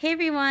Hey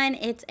everyone,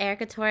 it's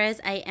Erica Torres.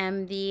 I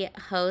am the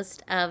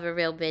host of A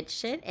Real Bitch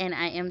Shit, and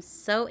I am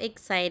so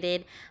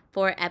excited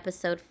for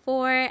episode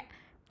 4,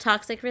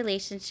 Toxic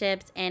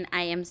Relationships, and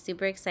I am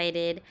super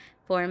excited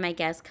for my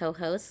guest co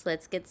host.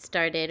 Let's get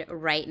started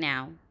right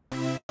now.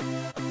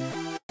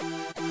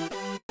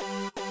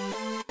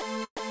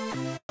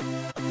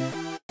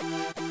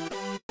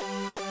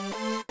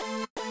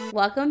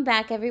 Welcome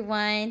back,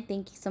 everyone.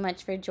 Thank you so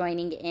much for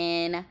joining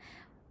in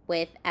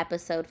with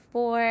episode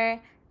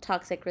 4,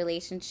 Toxic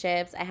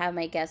Relationships. I have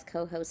my guest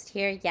co-host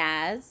here,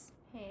 Yaz.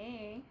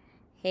 Hey.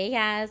 Hey,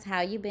 Yaz. How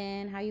you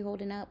been? How you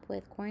holding up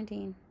with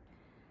quarantine?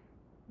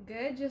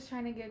 Good, just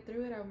trying to get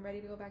through it. I'm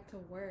ready to go back to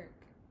work.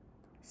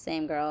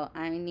 Same, girl.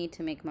 I need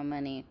to make my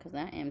money because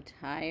I am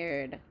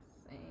tired.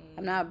 Same.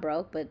 I'm not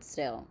broke, but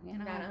still,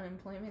 That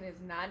unemployment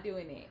is not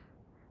doing it.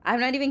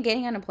 I'm not even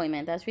getting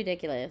unemployment. That's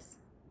ridiculous.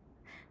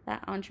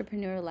 That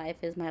entrepreneur life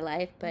is my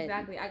life, but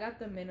Exactly. I got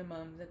the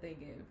minimum that they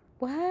give.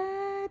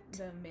 what?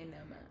 The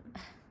minimum.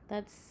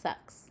 That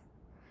sucks.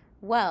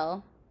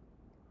 Well,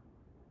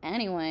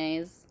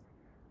 anyways,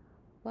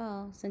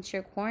 since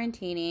you're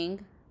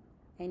quarantining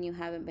and you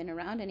haven't been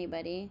around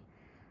anybody,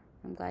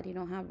 I'm glad you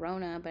don't have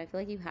Rona, but I feel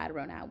like you had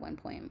Rona at one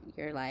point in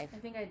your life. I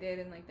think I did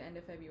in like the end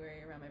of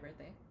February around my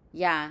birthday.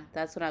 Yeah,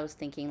 that's what I was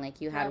thinking.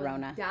 Like you had I was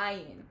Rona.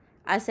 dying.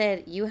 I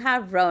said, you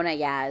have Rona,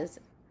 Yaz.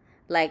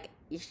 Like,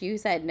 you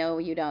said, no,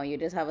 you don't. You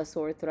just have a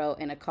sore throat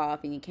and a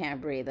cough and you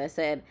can't breathe. I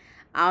said,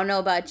 I don't know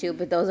about you,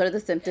 but those are the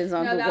symptoms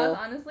on No, Google. that was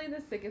honestly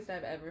the sickest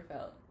I've ever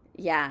felt.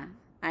 Yeah,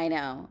 I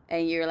know.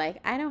 And you're like,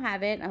 I don't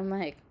have it. I'm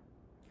like,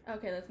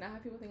 okay, let's not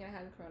have people think I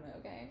had corona,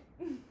 okay?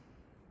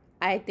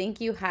 I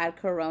think you had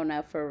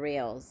Corona for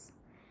reals.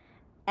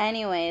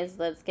 Anyways,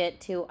 let's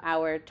get to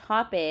our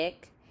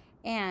topic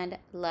and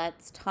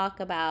let's talk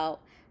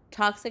about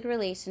toxic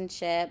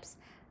relationships.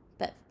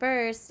 But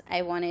first,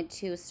 I wanted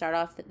to start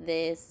off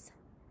this,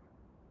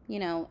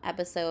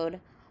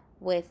 episode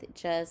with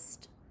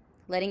just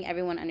letting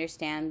everyone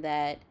understand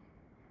that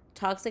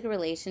toxic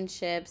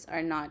relationships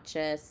are not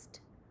just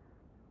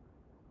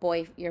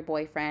your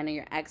boyfriend or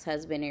your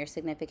ex-husband or your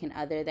significant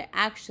other. They're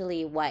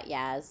actually what,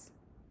 Yaz?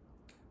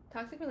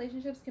 Toxic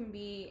relationships can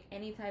be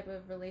any type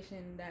of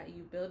relation that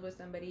you build with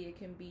somebody. It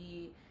can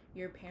be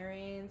your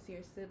parents,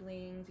 your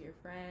siblings, your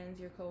friends,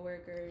 your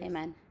coworkers.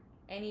 Amen.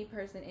 Any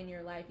person in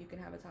your life you can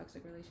have a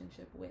toxic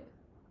relationship with.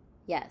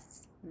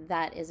 Yes,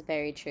 that is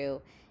very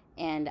true.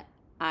 And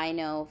I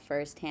know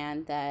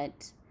firsthand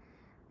that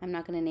I'm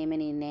not going to name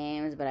any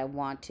names, but I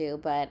want to.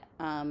 But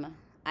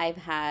I've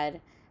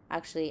had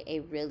actually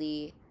a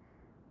really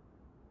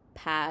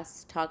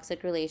past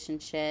toxic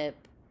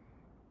relationship.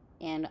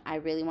 And I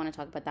really want to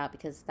talk about that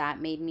because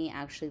that made me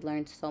actually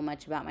learn so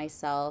much about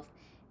myself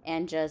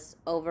and just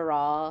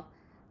overall,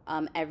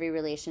 every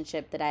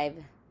relationship that I've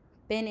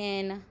been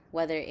in,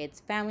 whether it's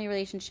family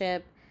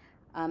relationship,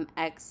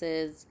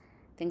 exes,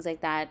 things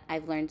like that,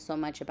 I've learned so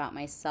much about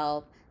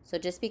myself. So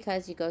just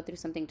because you go through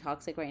something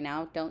toxic right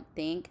now, don't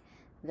think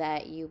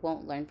that you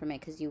won't learn from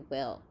it because you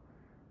will.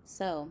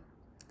 So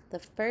the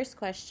first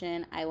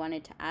question I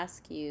wanted to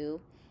ask you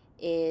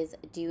is,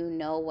 do you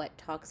know what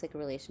toxic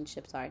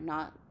relationships are?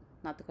 Not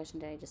the question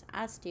that I just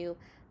asked you,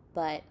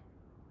 but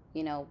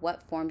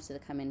what forms do they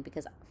come in?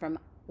 Because from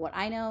what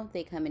I know,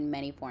 they come in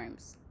many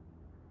forms.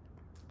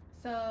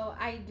 So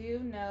I do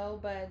know,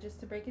 but just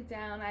to break it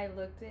down, I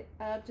looked it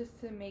up just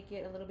to make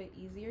it a little bit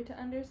easier to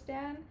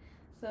understand.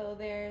 So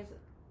there's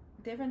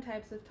different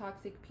types of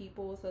toxic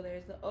people. So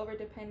there's the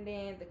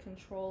overdependent, the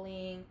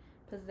controlling,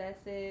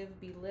 possessive,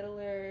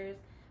 belittlers,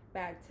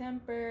 bad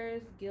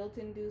tempers, guilt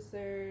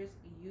inducers,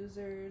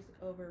 users,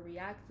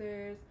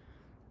 overreactors.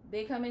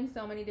 They come in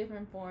so many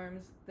different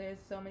forms. There's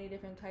so many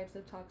different types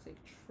of toxic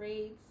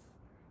traits.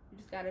 You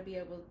just got to be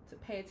able to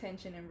pay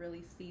attention and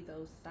really see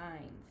those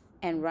signs.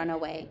 And run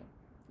away.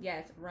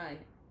 Yes, run.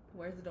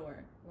 Where's the door?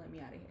 Let me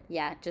out of here.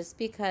 Yeah, just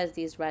because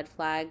these red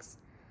flags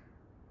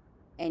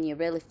and you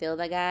really feel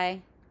the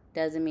guy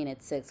doesn't mean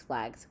it's Six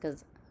Flags.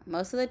 Because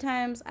most of the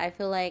times I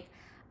feel like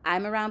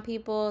I'm around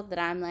people that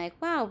I'm like,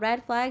 wow,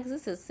 red flags,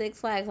 this is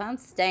Six Flags, I'm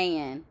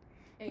staying.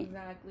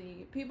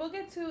 Exactly. People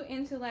get too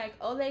into like,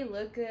 oh, they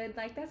look good.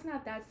 Like, that's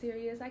not that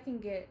serious. I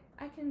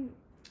can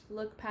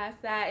look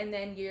past that. And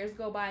then years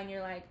go by and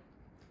you're like,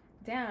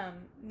 damn,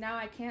 now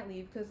I can't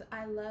leave because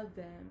I love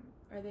them.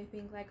 Or they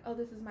think like, oh,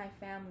 this is my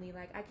family.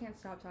 Like, I can't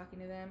stop talking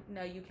to them.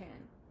 No, you can.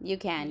 You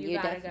can. You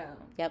gotta go.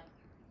 Yep.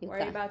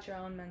 Worry about your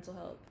own mental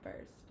health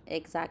first.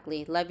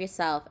 Exactly. Love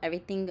yourself.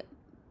 Everything,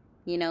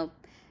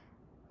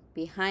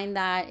 behind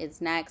that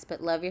is next,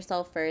 but love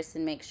yourself first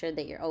and make sure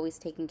that you're always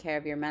taking care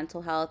of your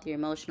mental health, your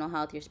emotional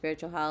health, your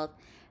spiritual health,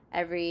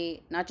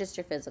 not just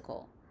your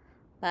physical.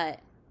 But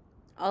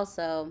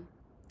also,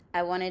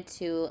 I wanted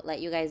to let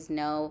you guys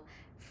know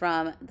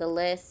from the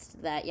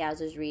list that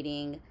Yaz was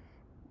reading,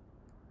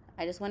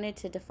 I just wanted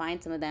to define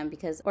some of them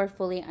or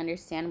fully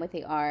understand what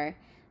they are.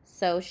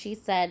 So she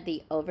said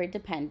the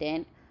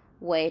overdependent,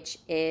 which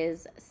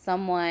is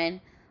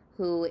someone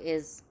who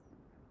is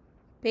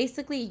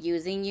basically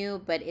using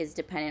you but is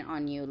dependent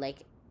on you,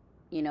 like,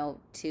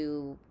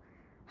 to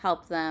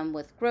help them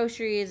with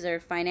groceries or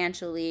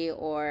financially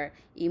or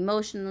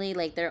emotionally.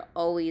 Like they're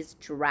always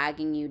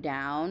dragging you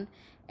down,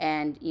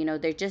 and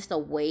they're just a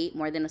weight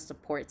more than a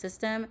support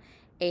system.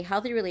 A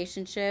healthy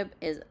relationship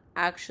is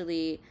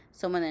actually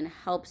someone that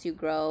helps you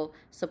grow,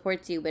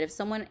 supports you. But if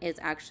someone is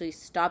actually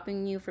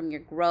stopping you from your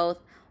growth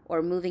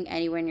or moving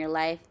anywhere in your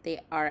life, they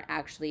are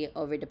actually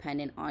over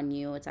dependent on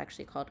you. It's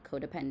actually called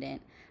codependent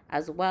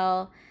as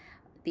well.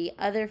 The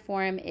other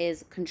form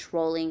is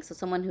controlling. So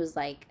someone who's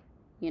like,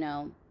 you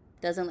know,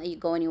 doesn't let you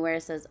go anywhere,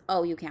 says,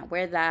 oh, you can't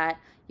wear that,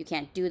 you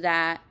can't do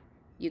that,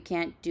 you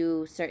can't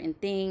do certain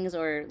things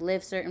or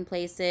live certain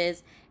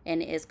places,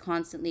 and is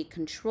constantly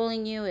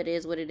controlling you. It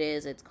is what it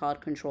is. It's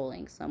called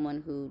controlling.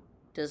 Someone who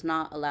does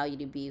not allow you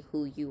to be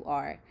who you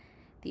are.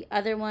 The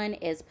other one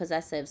is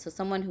possessive. So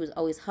someone who's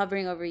always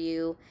hovering over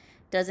you,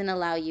 doesn't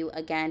allow you,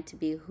 again, to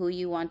be who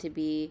you want to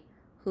be,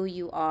 who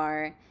you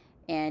are,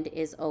 and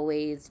is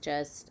always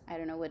just, I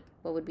don't know what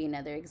would be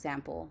another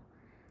example.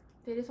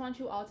 They just want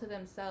you all to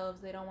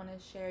themselves. They don't want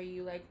to share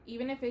you. Like,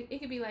 even if it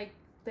could be like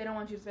they don't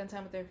want you to spend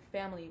time with their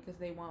family because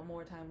they want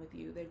more time with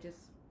you. They just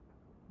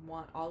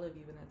want all of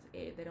you, and that's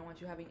it. They don't want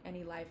you having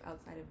any life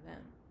outside of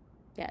them.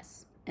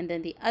 Yes. And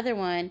then the other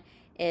one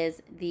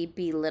is the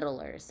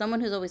belittler.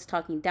 Someone who's always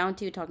talking down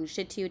to you, talking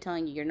shit to you,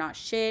 telling you you're not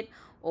shit,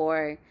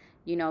 or,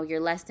 you're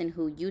less than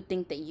who you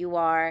think that you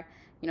are.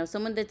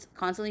 Someone that's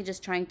constantly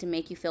just trying to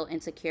make you feel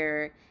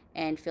insecure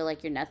and feel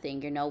like you're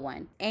nothing, you're no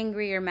one.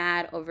 Angry or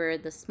mad over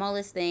the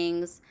smallest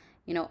things,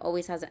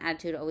 always has an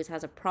attitude, always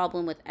has a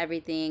problem with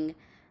everything.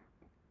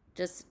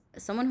 Just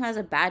someone who has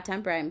a bad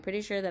temper. I'm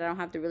pretty sure that I don't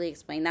have to really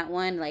explain that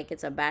one. Like,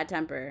 it's a bad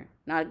temper,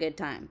 not a good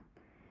time.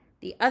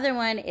 The other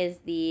one is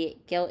the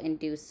guilt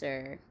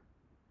inducer.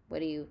 What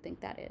do you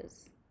think that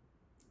is?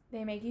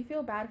 They make you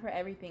feel bad for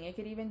everything. It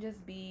could even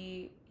just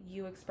be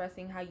you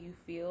expressing how you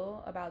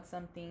feel about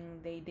something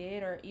they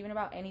did or even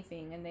about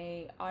anything, and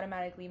they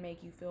automatically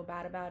make you feel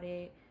bad about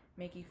it,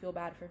 make you feel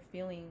bad for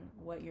feeling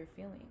what you're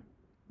feeling.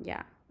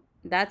 Yeah.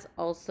 That's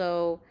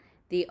also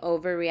the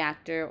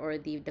overreactor or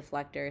the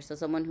deflector. So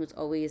someone who's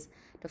always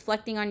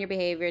deflecting on your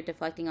behavior,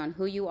 deflecting on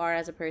who you are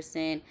as a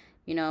person,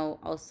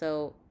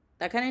 also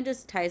that kind of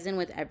just ties in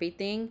with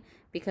everything,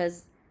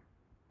 because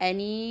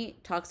any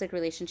toxic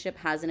relationship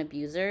has an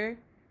abuser,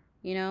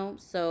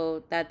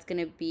 so that's going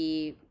to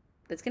be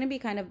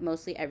kind of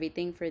mostly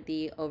everything for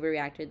the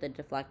overreactor, the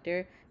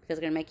deflector, because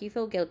they're going to make you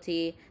feel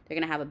guilty. They're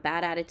going to have a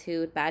bad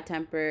attitude, bad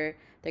temper.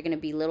 They're going to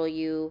belittle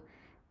you.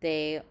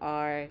 They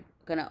are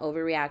going to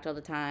overreact all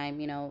the time.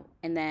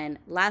 And then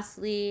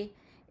lastly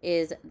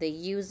is the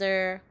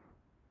user.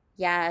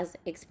 Yaz,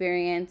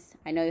 experience.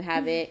 I know you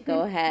have it.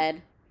 Go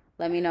ahead.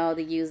 Let me know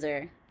the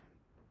user.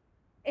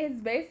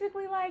 It's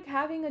basically like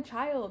having a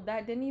child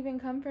that didn't even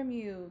come from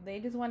you. They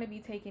just want to be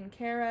taken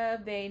care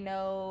of. They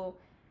know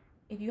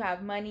if you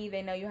have money,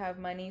 they know you have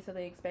money, so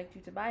they expect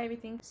you to buy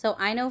everything. So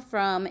I know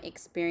from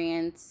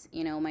experience,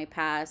 my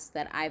past,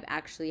 that I've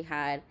actually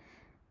had,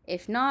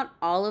 if not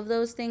all of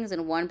those things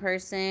in one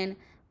person,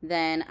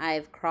 then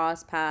I've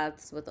crossed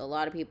paths with a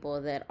lot of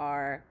people that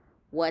are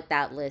what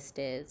that list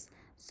is.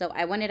 So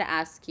I wanted to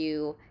ask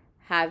you,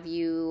 have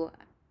you,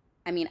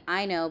 I mean,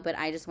 I know, but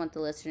I just want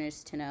the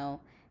listeners to know,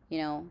 you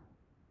know,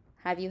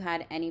 have you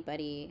had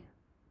anybody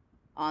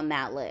on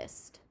that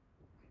list?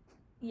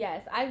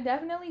 Yes, I've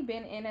definitely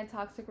been in a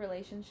toxic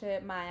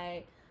relationship.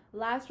 My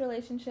last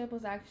relationship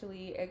was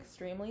actually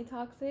extremely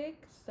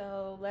toxic.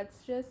 So let's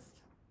just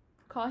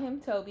call him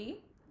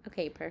Toby.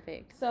 Okay,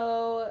 perfect.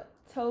 So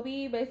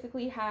Toby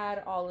basically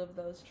had all of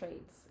those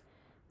traits.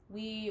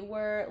 We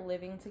were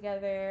living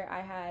together.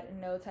 I had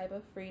no type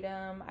of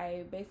freedom.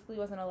 I basically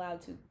wasn't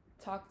allowed to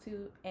talk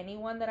to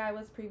anyone that I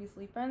was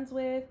previously friends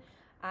with.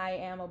 I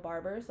am a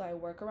barber, so I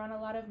work around a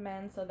lot of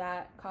men, so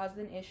that caused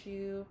an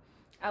issue.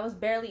 I was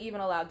barely even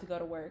allowed to go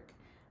to work.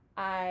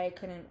 I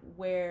couldn't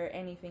wear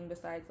anything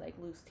besides like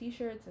loose t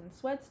shirts and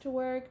sweats to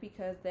work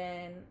because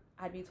then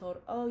I'd be told,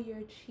 oh,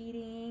 you're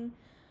cheating.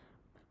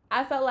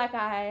 I felt like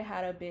I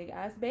had a big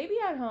ass baby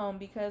at home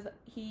because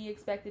he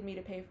expected me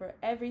to pay for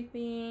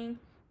everything,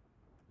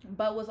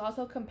 but was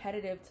also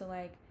competitive to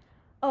like,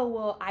 oh,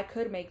 well, I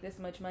could make this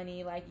much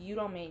money. Like, you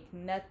don't make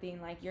nothing.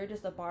 Like, you're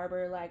just a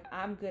barber. Like,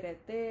 I'm good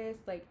at this.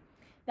 Like,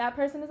 that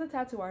person is a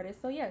tattoo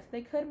artist. So, yes,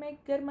 they could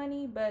make good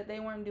money, but they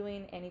weren't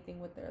doing anything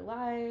with their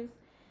lives.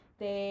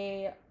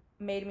 They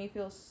made me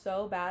feel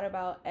so bad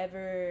about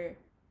ever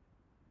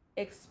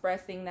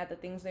expressing that the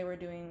things they were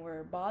doing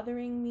were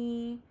bothering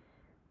me.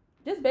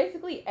 Just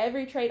basically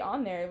every trait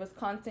on there. It was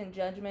constant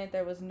judgment.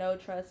 There was no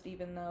trust,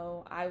 even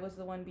though I was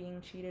the one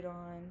being cheated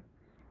on.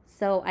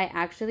 So I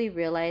actually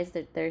realized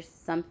that there's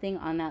something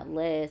on that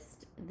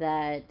list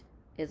that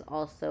is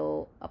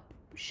also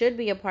should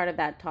be a part of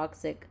that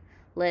toxic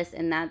list,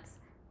 and that's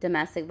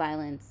domestic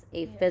violence,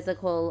 a Yes.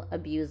 physical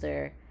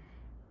abuser.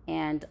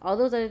 And all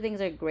those other things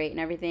are great and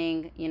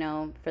everything,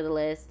 for the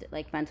list,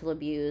 like mental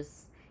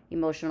abuse,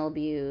 emotional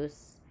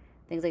abuse,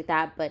 things like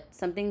that. But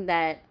something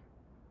that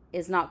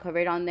is not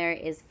covered on there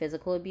is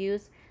physical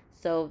abuse.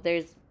 So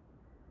there's,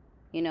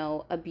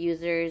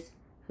 abusers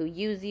who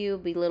use you,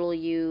 belittle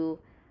you,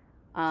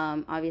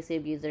 Obviously,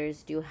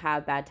 abusers do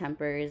have bad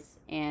tempers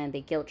and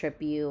they guilt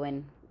trip you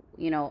and,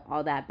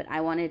 all that. But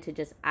I wanted to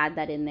just add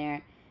that in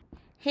there.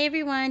 Hey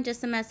everyone,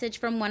 just a message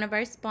from one of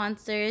our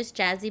sponsors,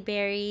 Jazzy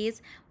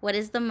Berries. What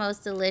is the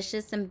most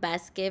delicious and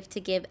best gift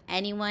to give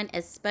anyone,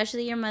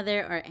 especially your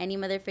mother or any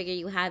mother figure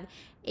you have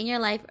in your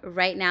life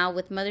right now?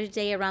 With Mother's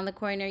Day around the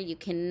corner, you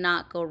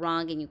cannot go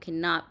wrong and you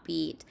cannot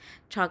beat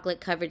chocolate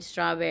covered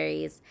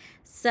strawberries.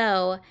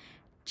 So,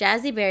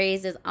 Jazzy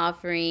Berries is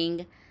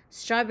offering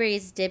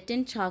strawberries dipped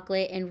in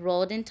chocolate and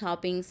rolled in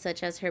toppings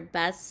such as her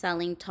best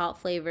selling top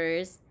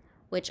flavors,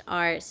 which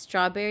are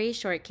strawberry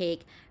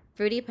shortcake,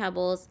 fruity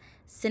pebbles,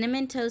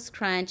 cinnamon toast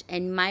crunch,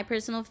 and my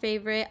personal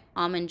favorite,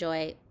 almond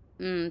joy.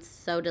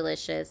 So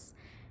delicious.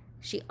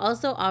 She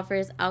also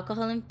offers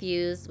alcohol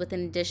infused with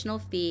an additional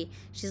fee.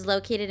 She's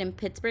located in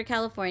Pittsburgh,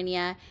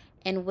 California,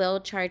 and will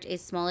charge a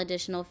small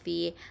additional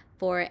fee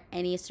for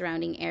any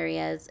surrounding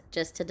areas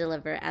just to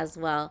deliver as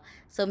well.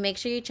 So make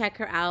sure you check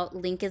her out.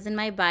 Link is in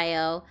my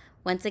bio.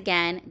 Once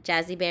again,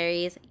 Jazzy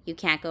Berries, you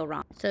can't go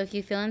wrong. So if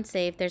you feel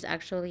unsafe, there's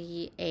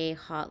actually a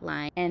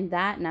hotline. And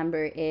that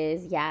number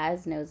is,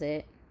 Yaz knows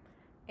it.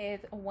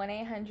 It's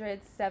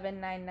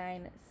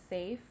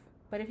 1-800-799-SAFE.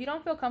 But if you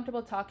don't feel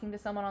comfortable talking to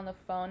someone on the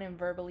phone and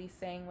verbally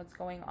saying what's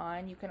going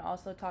on, you can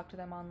also talk to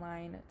them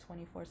online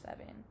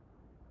 24/7.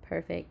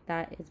 Perfect.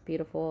 That is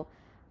beautiful.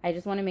 I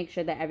just want to make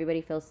sure that everybody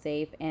feels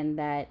safe and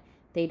that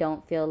they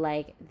don't feel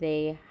like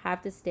they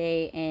have to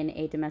stay in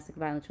a domestic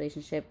violence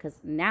relationship. Because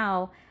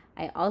now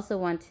I also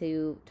want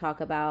to talk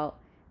about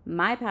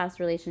my past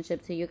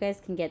relationship so you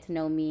guys can get to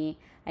know me.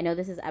 I know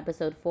this is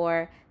episode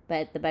 4,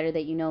 but the better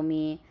that you know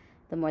me,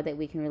 the more that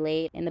we can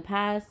relate. In the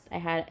past, I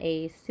had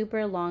a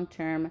super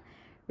long-term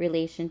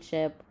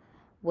relationship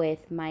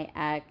with my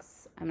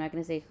ex. I'm not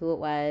going to say who it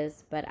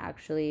was, but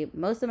actually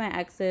most of my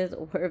exes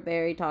were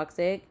very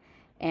toxic.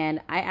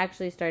 And I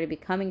actually started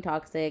becoming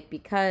toxic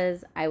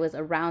because I was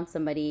around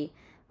somebody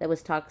that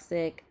was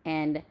toxic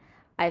and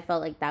I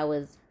felt like that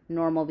was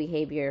normal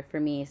behavior for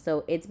me.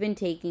 So it's been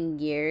taking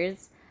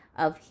years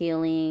of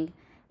healing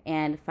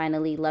and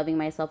finally loving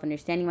myself,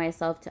 understanding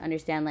myself to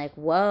understand like,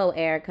 whoa,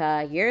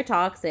 Erica, you're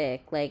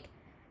toxic. Like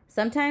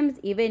sometimes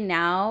even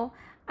now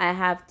I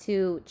have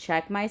to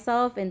check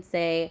myself and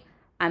say,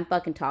 I'm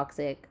fucking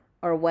toxic,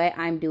 or what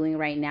I'm doing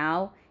right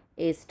now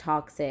is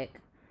toxic.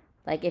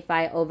 Like if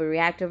I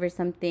overreact over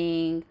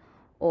something,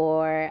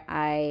 or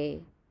I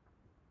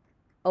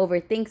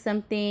overthink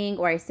something,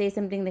 or I say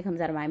something that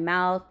comes out of my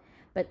mouth.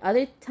 But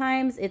other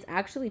times it's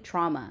actually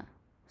trauma.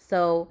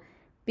 So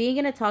being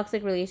in a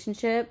toxic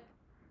relationship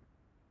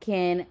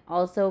can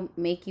also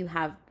make you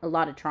have a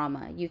lot of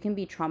trauma. You can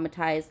be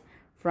traumatized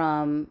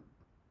from,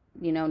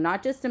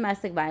 not just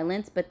domestic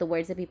violence, but the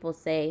words that people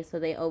say. So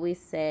they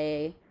always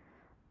say,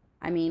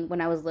 I mean,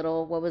 when I was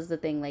little, what was the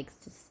thing? Like,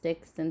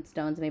 sticks and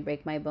stones may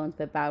break my bones,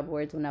 but bad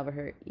words will never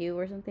hurt you,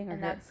 or something.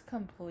 And that's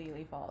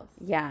completely false.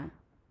 Yeah,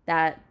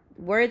 that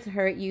words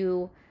hurt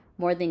you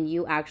more than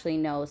you actually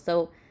know.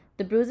 So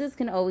the bruises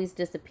can always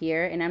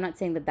disappear. And I'm not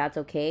saying that that's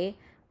okay,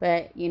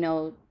 but,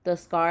 the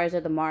scars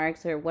or the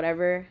marks or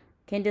whatever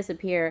can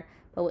disappear.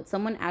 But what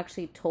someone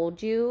actually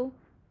told you,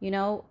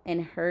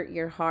 and hurt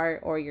your heart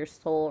or your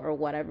soul or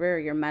whatever, or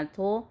your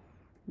mental,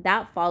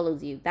 that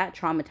follows you, that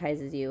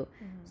traumatizes you.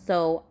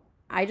 So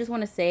I just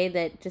want to say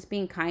that just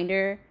being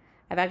kinder,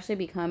 I've actually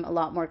become a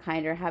lot more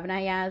kinder, haven't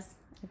I, Yaz?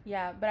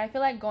 Yeah, but I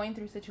feel like going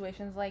through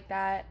situations like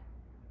that,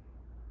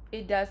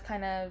 it does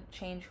kind of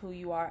change who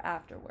you are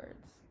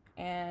afterwards.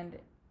 And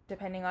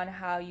depending on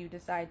how you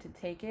decide to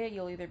take it,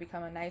 you'll either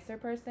become a nicer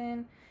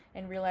person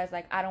and realize,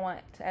 like, I don't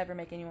want to ever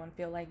make anyone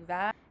feel like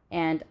that.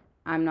 And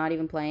I'm not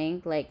even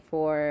playing. Like,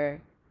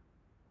 for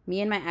me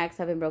and my ex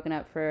have been broken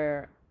up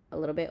for a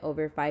little bit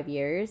over 5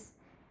 years.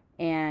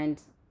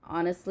 And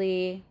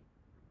honestly,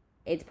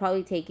 it's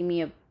probably taken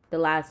me the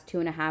last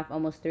 2.5,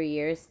 almost 3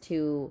 years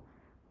to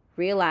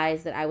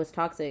realize that I was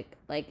toxic.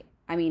 Like,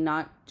 I mean,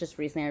 not just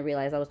recently I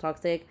realized I was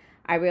toxic.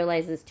 I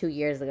realized this 2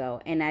 years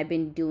ago. And I've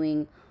been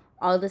doing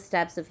all the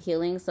steps of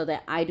healing so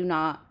that I do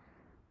not,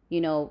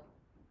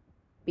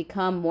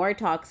 become more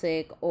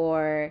toxic,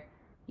 or,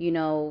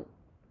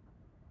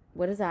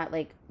 what is that?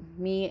 Like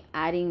me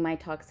adding my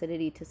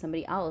toxicity to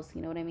somebody else.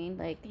 You know what I mean?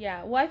 Like,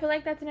 yeah. Well, I feel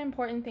like that's an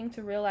important thing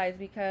to realize,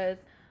 because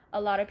a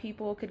lot of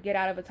people could get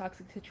out of a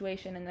toxic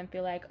situation and then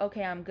feel like,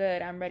 okay, I'm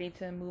good. I'm ready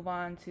to move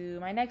on to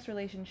my next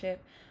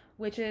relationship,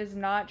 which is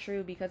not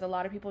true, because a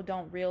lot of people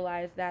don't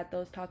realize that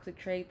those toxic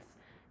traits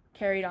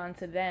carried on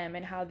to them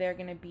and how they're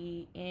going to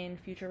be in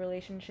future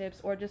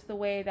relationships, or just the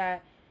way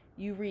that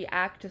you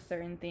react to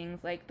certain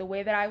things. Like the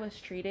way that I was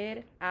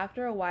treated,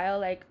 after a while,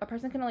 like a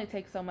person can only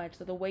take so much.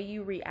 So the way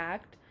you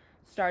react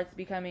starts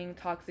becoming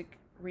toxic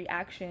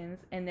reactions,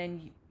 and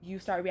then you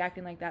start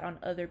reacting like that on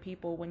other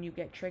people when you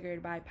get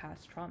triggered by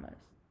past traumas.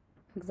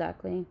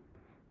 exactly.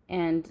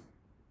 And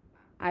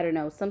I don't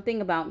know,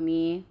 something about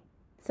me,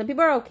 some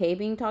people are okay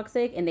being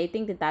toxic and they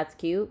think that that's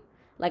cute.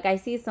 Like I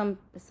see some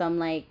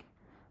like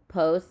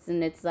posts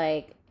and it's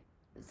like,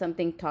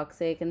 something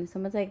toxic and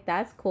someone's like,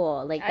 that's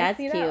cool, like, that's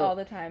I see cute that all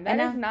the time. That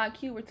and is not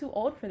cute. We're too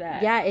old for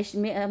that. yeah,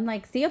 I'm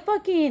like, go see a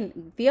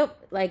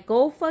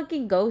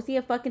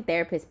fucking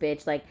therapist,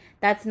 bitch. Like,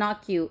 that's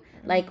not cute.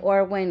 Like,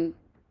 or when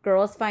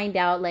girls find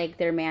out like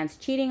their man's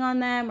cheating on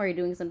them or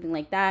doing something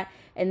like that,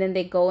 and then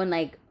they go and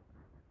like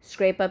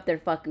scrape up their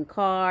fucking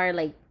car,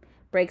 like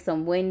break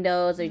some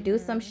windows or do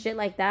some shit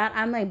like that.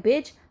 I'm like,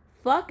 bitch,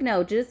 fuck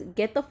no. Just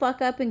get the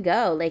fuck up and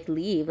go. Like,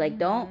 leave. Like,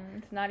 don't.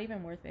 It's not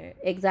even worth it.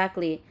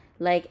 Exactly.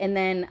 Like, and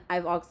then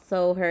I've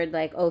also heard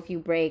like, oh, if you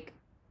break,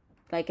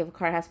 like if a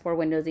car has 4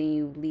 windows and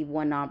you leave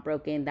one not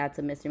broken, that's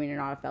a misdemeanor,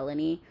 not a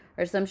felony,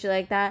 or some shit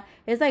like that.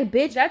 It's like,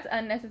 bitch, that's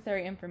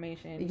unnecessary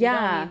information.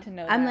 Yeah, you don't need to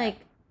know I'm that. like,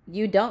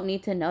 you don't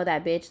need to know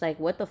that, bitch. Like,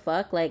 what the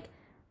fuck? Like,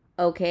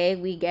 okay,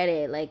 we get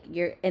it. Like,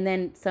 you're, and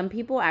then some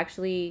people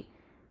actually,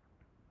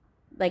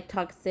 like,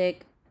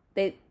 toxic.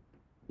 They,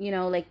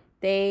 like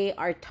they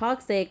are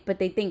toxic, but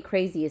they think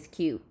crazy is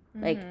cute.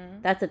 Like,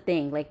 that's a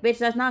thing. Like, bitch,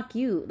 that's not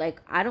cute. Like,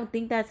 I don't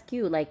think that's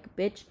cute. Like,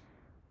 bitch,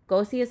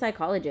 go see a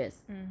psychologist.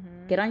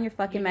 Get on your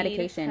fucking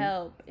medication. Need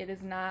help. It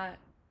is not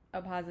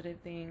a positive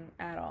thing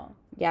at all.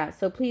 Yeah,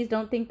 so please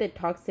don't think that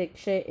toxic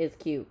shit is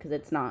cute, because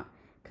it's not.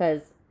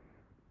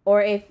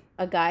 Or if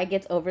a guy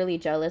gets overly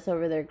jealous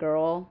over their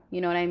girl,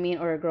 you know what I mean?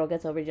 Or a girl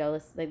gets over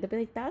jealous, like, they'll be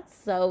like, that's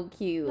so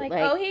cute. Like,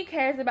 oh, he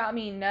cares about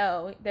me.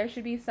 No, there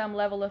should be some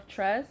level of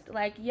trust.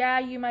 Like, yeah,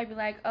 you might be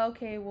like,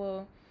 okay,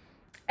 well,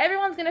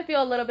 everyone's going to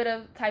feel a little bit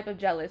of type of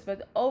jealous,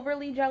 but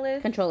overly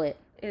jealous. Control it.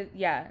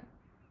 Yeah.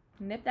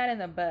 Nip that in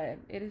the bud.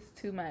 It is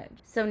too much.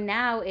 So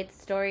now it's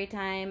story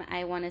time.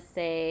 I want to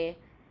say,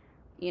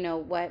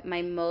 what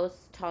my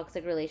most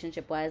toxic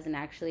relationship was, and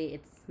actually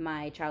it's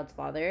my child's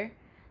father.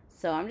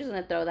 So I'm just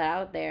going to throw that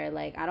out there.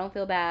 Like, I don't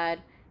feel bad.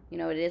 It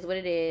is what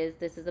it is.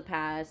 This is the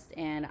past,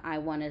 and I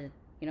want to,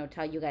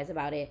 tell you guys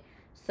about it.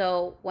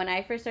 So when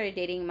I first started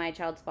dating my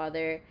child's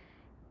father,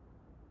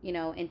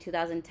 in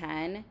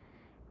 2010,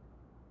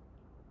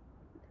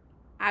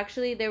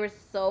 actually there was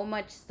so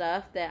much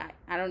stuff that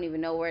I don't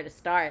even know where to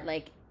start.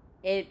 Like,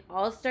 it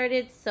all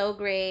started so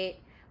great.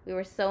 We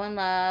were so in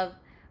love.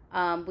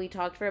 We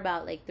talked for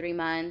about like 3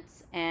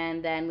 months,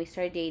 and then we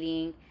started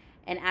dating,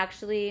 and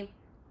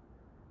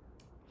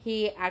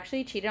he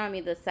actually cheated on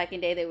me the second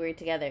day that we were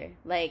together.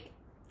 Like,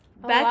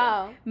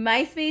 back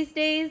MySpace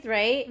days,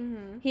 right?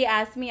 He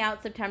asked me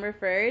out September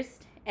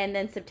 1st, and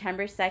then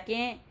September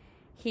 2nd,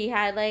 he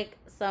had like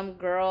some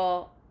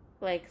girlfriend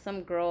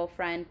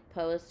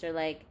post or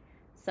like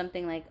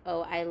something like,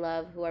 oh, I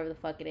love whoever the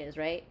fuck it is,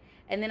 right?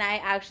 And then I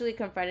actually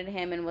confronted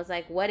him and was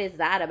like, what is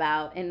that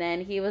about? And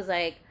then he was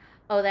like,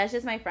 oh, that's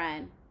just my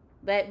friend.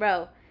 But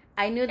bro,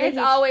 I knew that it's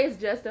always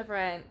just a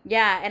friend.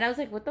 Yeah, and I was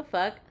like, what the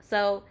fuck?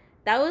 So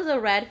that was a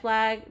red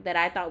flag that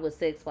I thought was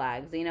 6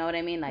 flags. You know what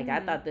I mean? Like,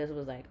 I thought this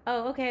was like,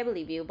 oh, okay, I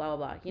believe you, blah,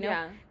 blah, blah.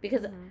 Yeah.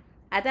 Because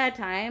at that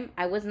time,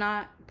 I was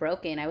not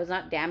broken. I was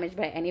not damaged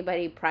by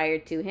anybody prior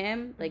to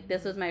him. Like,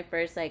 this was my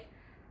first, like,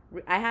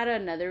 I had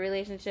another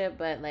relationship,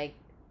 but, like,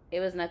 it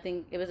was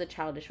nothing. It was a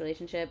childish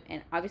relationship.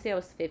 And obviously I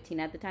was 15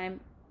 at the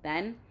time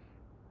then.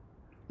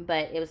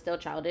 But it was still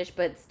childish.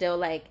 But still,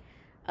 like,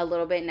 a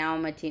little bit. Now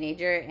I'm a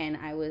teenager and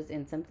I was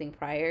in something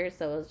prior,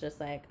 so it was just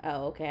like,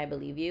 oh, okay, I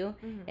believe you.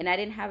 And I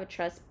didn't have a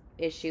trust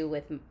issue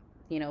with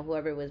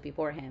whoever was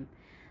before him.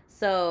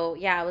 So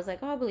yeah, I was like,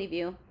 oh, I believe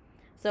you.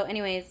 So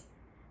anyways,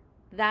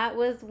 that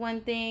was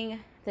one thing.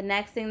 The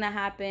next thing that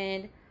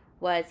happened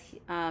was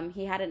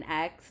he had an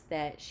ex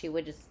that she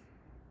would just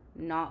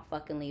not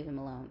fucking leave him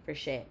alone for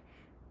shit.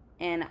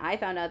 And I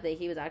found out that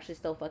he was actually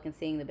still fucking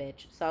seeing the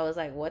bitch. So I was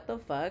like, what the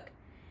fuck?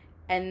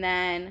 And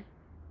then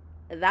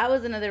that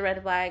was another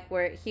red flag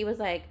where he was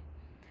like,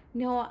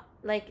 no,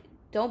 like,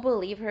 don't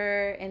believe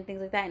her and things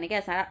like that. And I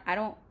guess I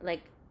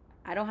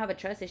don't have a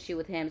trust issue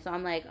with him. So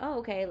I'm like, oh,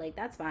 okay, like,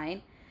 that's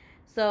fine.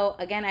 So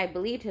again, I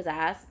believed his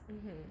ass.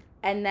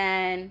 And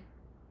then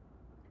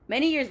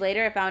many years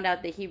later, I found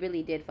out that he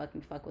really did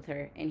fucking fuck with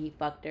her. And he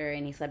fucked her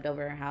and he slept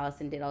over her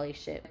house and did all this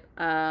shit.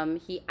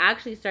 He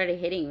actually started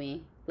hitting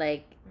me.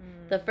 Like,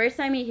 the first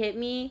time he hit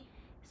me,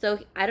 so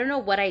I don't know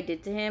what I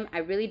did to him. I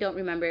really don't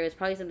remember. It was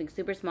probably something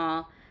super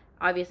small.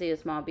 Obviously it was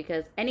small,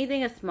 because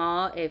anything is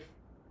small if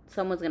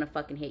someone's gonna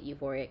fucking hit you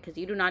for it, because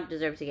you do not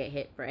deserve to get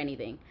hit for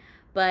anything.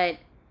 But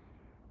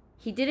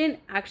he didn't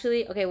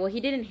actually, he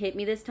didn't hit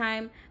me this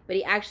time, but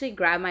he actually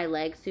grabbed my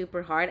leg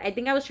super hard. I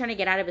think I was trying to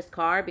get out of his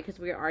car because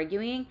we were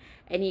arguing,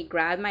 and he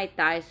grabbed my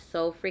thigh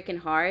so freaking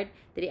hard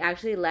that he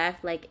actually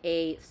left like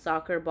a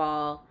soccer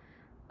ball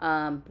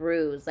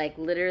bruise, like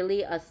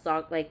literally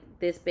like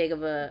this big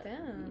of a.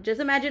 Damn.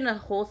 Just imagine a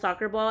whole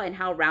soccer ball and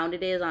how round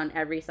it is on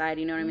every side,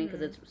 you know what I mean,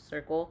 because it's a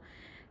circle.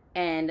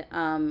 And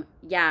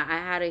yeah, I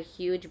had a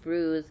huge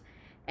bruise.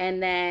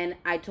 And then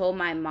I told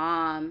my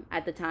mom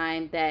at the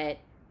time that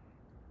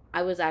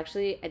I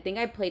think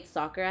I played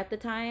soccer at the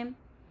time,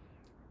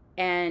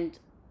 and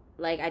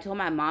like I told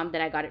my mom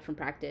that I got it from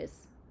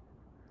practice.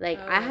 Like,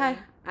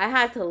 I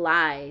had to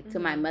lie to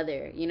my Mhm.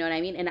 mother. You know what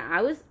I mean? And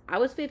I was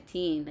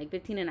 15, like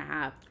 15 and a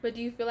half. But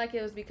do you feel like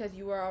it was because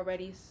you were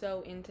already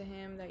so into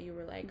him that you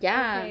were like,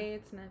 Yeah. okay,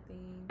 it's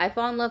nothing? I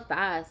fall in love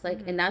fast. Like,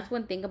 and Mhm. that's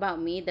one thing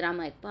about me that I'm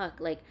like, fuck,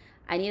 like,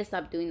 I need to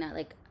stop doing that.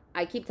 Like,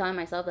 I keep telling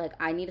myself, like,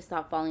 I need to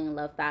stop falling in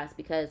love fast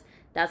because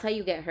that's how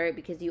you get hurt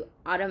because you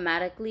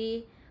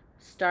automatically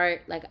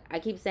start, like, I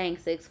keep saying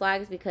Six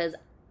Flags because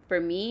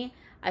for me,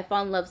 I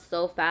fall in love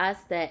so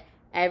fast that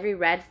every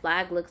red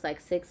flag looks like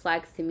Six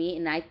Flags to me.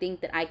 And I think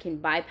that I can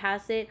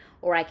bypass it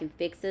or I can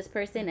fix this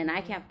person. And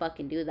I Mhm. can't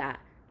fucking do that.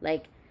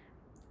 Like,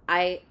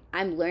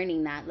 I'm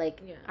learning that.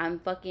 Like Yeah. I'm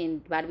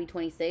fucking about to be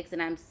 26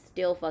 and I'm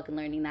still fucking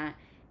learning that.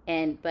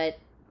 And but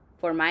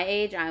for my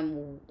age,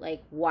 I'm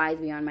like wise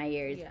beyond my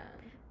years. Yeah.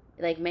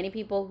 Like many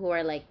people who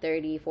are like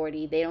 30,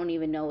 40, they don't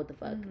even know what the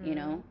fuck, you Mhm.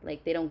 know?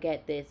 Like they don't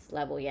get this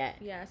level yet.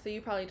 Yeah. So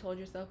you probably told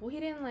yourself, well, he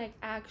didn't like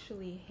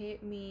actually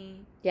hit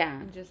me,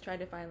 Yeah. and just tried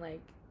to find like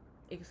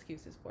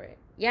excuses for it.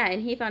 Yeah,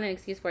 and he found an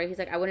excuse for it. He's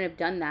like, I wouldn't have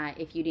done that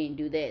if you didn't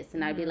do this.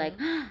 And I'd be like,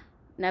 Mhm.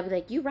 and I'd be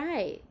like, you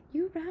right.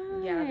 You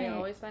Yeah, they right.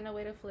 always find a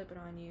way to flip it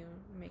on you,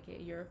 make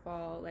it your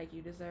fault, like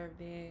you deserved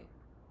it.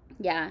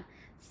 Yeah.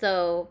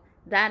 So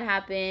that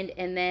happened.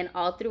 And then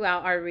all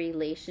throughout our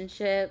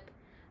relationship,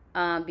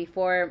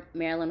 before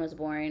Marilyn was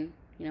born,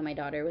 you know, my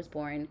daughter was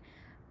born,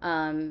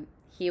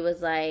 he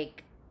was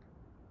like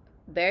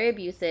very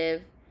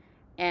abusive.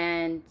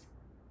 And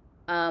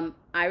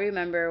I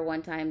remember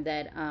one time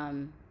that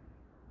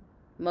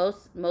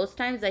most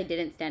times I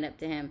didn't stand up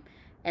to him,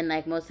 and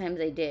like most times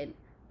I did,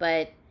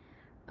 but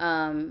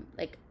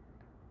like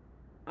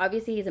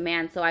obviously he's a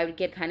man, so I would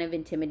get kind of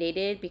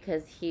intimidated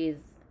because he's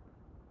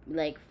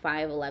like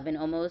 5'11"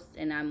 almost,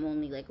 and I'm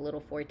only like a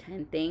little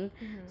 4'10" thing.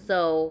 Mhm.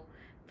 So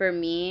for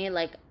me,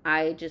 like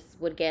I just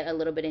would get a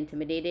little bit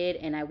intimidated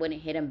and I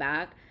wouldn't hit him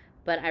back.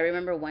 But I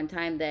remember one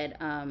time that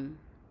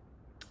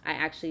I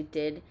actually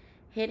did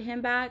hit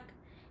him back,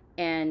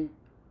 and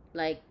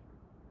like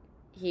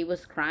he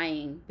was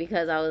crying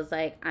because I was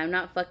like, I'm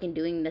not fucking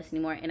doing this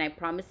anymore. And I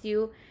promise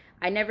you,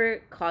 I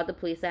never called the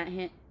police at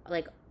him,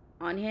 like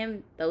on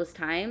him those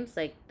times.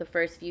 Like the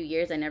first few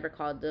years, I never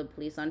called the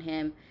police on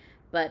him.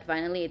 But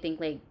finally, I think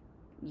like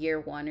year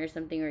one or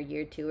something, or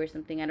year two or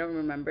something. I don't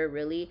remember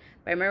really.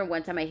 But I remember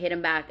one time I hit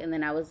him back, and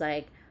then I was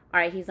like, all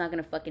right, he's not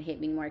going to fucking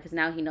hit me anymore because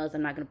now he knows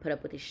I'm not going to put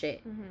up with his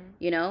shit, Mhm.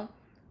 you know?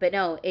 But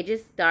no, it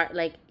just start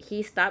like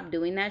he stopped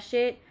doing that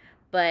shit,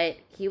 but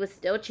he was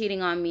still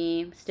cheating on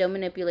me, still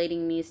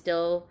manipulating me,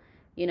 still,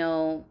 you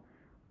know,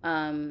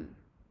 um,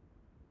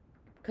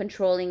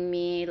 controlling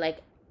me, like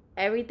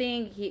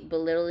everything, he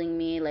belittling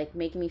me, like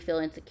making me feel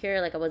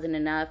insecure, like I wasn't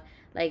enough,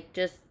 like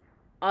just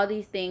all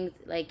these things.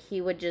 Like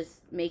he would just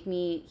make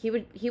me, he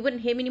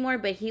wouldn't hit me anymore,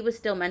 but he was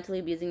still mentally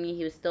abusing me,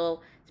 he was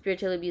still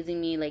spiritually abusing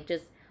me, like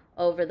just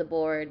over the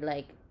board,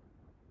 like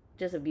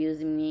just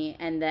abusing me.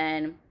 And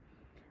then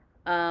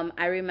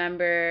I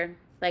remember,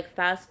 like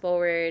fast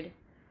forward,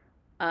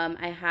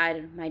 I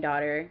had my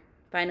daughter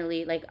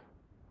finally, like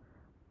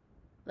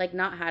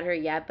not had her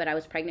yet, but I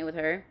was pregnant with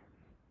her,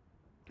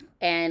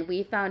 and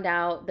we found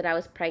out that I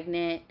was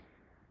pregnant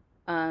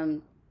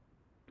um,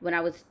 when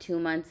I was 2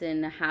 months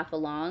and a half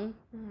along.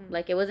 Mhm.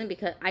 Like it wasn't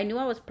because I knew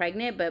I was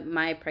pregnant, but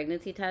my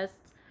pregnancy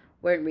tests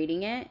weren't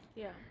reading it.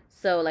 Yeah.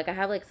 So like I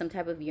have like some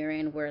type of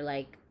urine where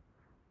like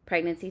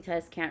pregnancy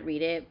tests can't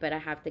read it, but I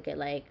have to get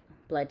like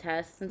blood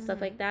tests and stuff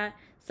like Mhm. that.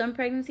 Some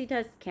pregnancy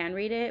tests can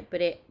read it,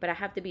 but I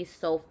have to be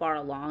so far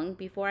along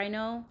before I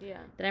know Yeah.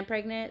 that I'm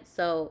pregnant.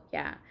 So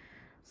yeah.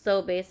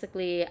 So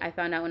basically, I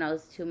found out when I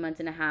was 2 months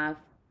and a half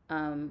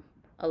um,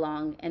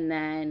 along, and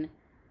then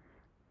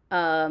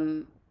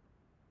um,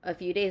 a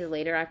few days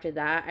later after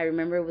that, I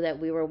remember that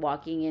we were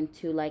walking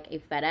into like a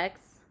FedEx,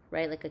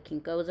 right, like a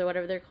Kinkos or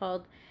whatever they're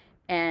called,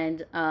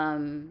 and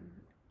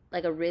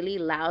like a really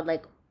loud,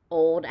 like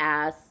old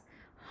ass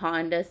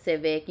Honda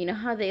Civic. You know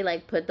how they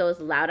like put those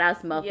loud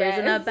ass mufflers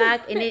in the Yes.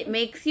 back, and it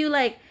makes you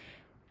like.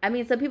 I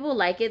mean, some people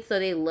like it, so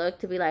they look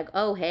to be like,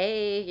 oh,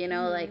 hey, you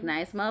know, like Mhm.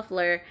 nice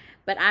muffler.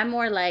 But I'm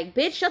more like,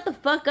 bitch, shut the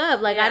fuck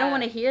up. Like, I don't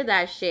want Yeah. to hear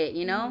that shit,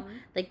 you know? Mhm.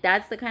 Like,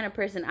 that's the kind of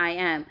person I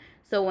am.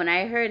 So when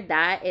I heard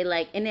that, it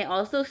like, and it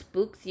also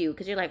spooks you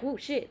because you're like, oh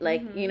shit,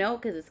 like, you Mhm. know,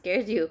 because it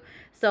scares you.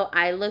 So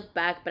I looked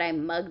back, but I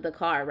mugged the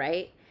car,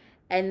 right?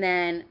 And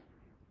then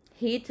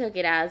he took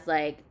it as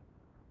like,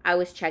 I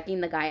was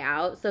checking the guy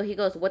out. So he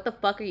goes, what the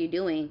fuck are you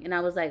doing? And I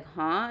was like,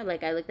 huh?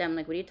 Like, I looked at him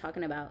like, what are you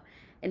talking about?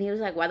 And he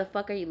was like, why the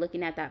fuck are you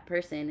looking at that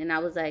person? And I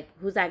was like,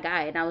 who's that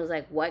guy? And I was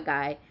like, what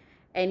guy?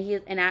 And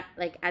at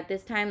like at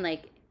this time,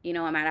 like, you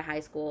know, I'm out of high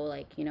school,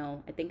 like, you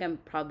know, I think I'm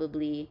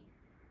probably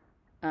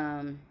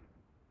um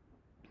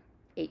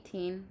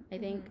 18, I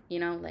think, Mhm. you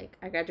know, like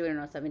I graduated when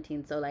I was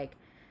 17, so like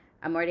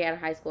I'm already out of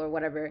high school or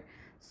whatever.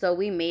 So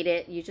we made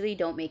it. Usually you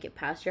don't make it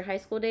past your high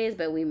school days,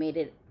 but we made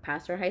it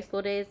past our high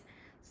school days.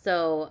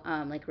 So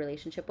like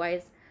relationship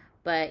wise.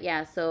 But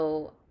yeah,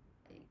 so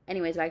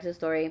anyways, back to the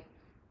story.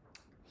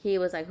 He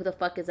was like, who the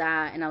fuck is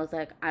that? And I was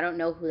like, I don't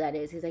know who that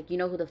is. He's like, you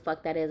know who the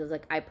fuck that is? I was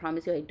like, I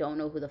promise you I don't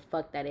know who the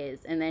fuck that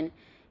is. And then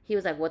he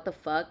was like, what the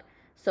fuck?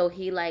 So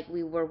he like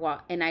we were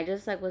and I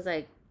just like was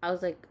like I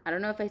was like I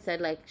don't know if I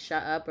said like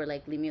shut up or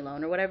like leave me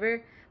alone or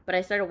whatever, but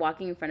I started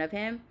walking in front of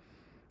him,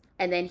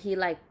 and then he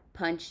like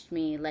punched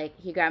me, like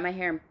he grabbed my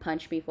hair and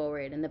punched me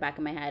forward in the back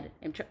of my head.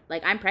 And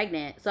like I'm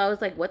pregnant, so I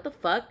was like, what the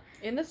fuck?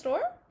 In the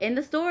store? In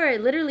the store,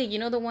 literally, you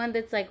know the one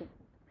that's like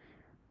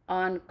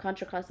on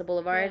Contra Costa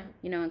Boulevard, Yeah.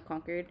 you know, in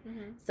Concord.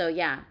 Mm-hmm. So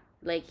yeah,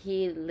 like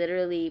he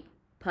literally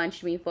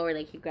punched me forward.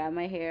 Like he grabbed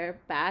my hair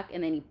back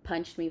and then he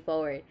punched me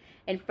forward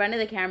in front of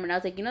the camera. And I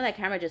was like, you know that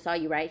camera just saw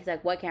you, right? He's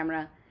like, what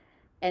camera?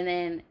 And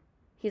then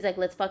he's like,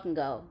 let's fucking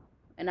go.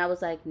 And I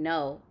was like,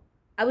 no.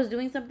 I was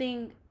doing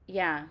something.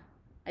 Yeah,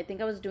 I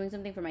think I was doing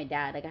something for my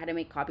dad. Like I had to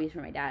make copies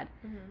for my dad.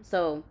 Mm-hmm.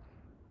 So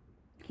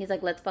he's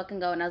like, let's fucking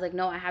go. And I was like,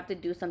 no, I have to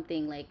do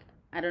something. Like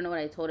I don't know what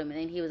I told him. And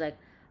then he was like,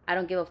 I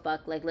don't give a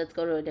fuck. Like, let's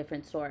go to a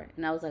different store.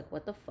 And I was like,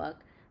 what the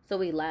fuck? So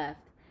we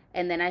left.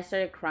 And then I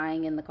started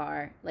crying in the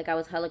car. Like, I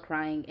was hella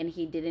crying. And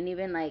he didn't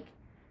even, like,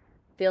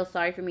 feel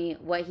sorry for me.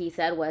 What he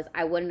said was,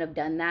 I wouldn't have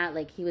done that.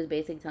 Like, he was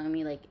basically telling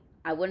me, like,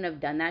 I wouldn't have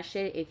done that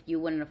shit if you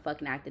wouldn't have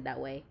fucking acted that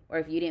way. Or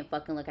if you didn't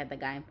fucking look at the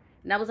guy.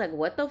 And I was like,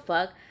 what the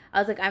fuck? I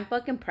was like, I'm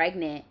fucking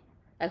pregnant.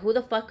 Like, who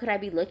the fuck could I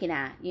be looking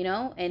at? You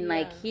know? And,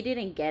 like, Yeah. he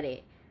didn't get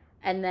it.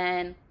 And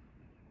then...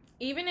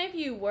 Even if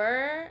you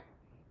were,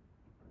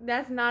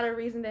 that's not a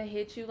reason to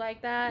hit you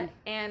like that,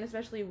 and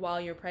especially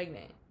while you're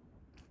pregnant.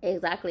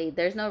 Exactly.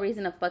 There's no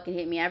reason to fucking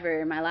hit me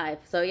ever in my life.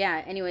 So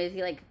yeah, anyways,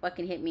 he like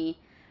fucking hit me.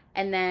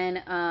 And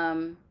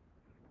then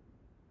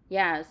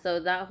yeah, so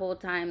that whole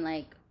time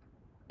like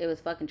it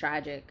was fucking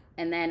tragic.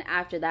 And then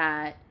after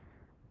that,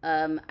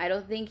 I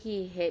don't think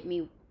he hit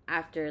me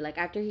after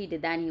he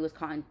did that and he was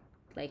caught on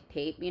like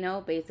tape, you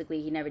know?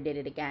 Basically, he never did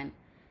it again.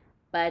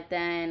 But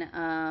then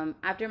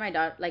after my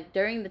daughter, like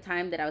during the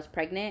time that I was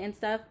pregnant and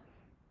stuff,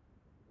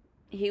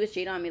 he was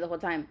cheating on me the whole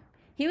time.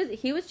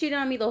 He was cheating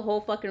on me the whole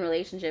fucking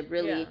relationship,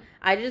 really. Yeah.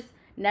 I just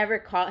never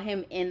caught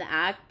him in the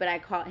act, but I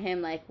caught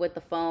him like with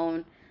the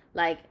phone,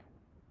 like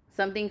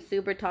something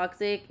super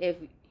toxic. If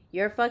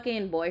your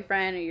fucking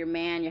boyfriend or your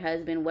man, your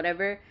husband,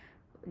 whatever,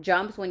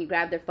 jumps when you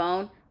grab their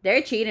phone,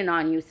 they're cheating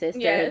on you,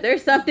 sister. Yes.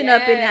 There's something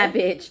up in that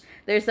bitch.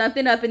 There's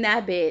something up in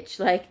that bitch.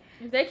 Like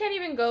If they can't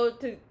even go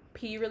to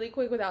pee really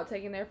quick without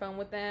taking their phone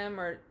with them,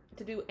 or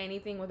to do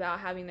anything without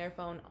having their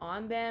phone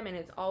on them, and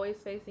it's always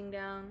facing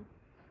down,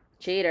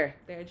 cheater.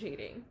 they're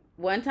cheating.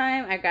 One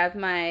time I grabbed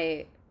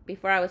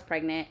before I was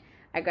pregnant,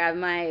 I grabbed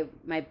my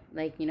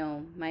like, you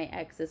know, my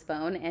ex's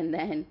phone, and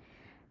then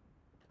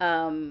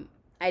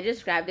I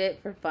just grabbed it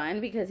for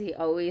fun because he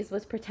always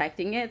was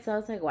protecting it. So I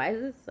was like, why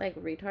is this like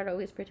retard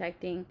always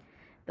protecting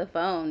the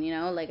phone, you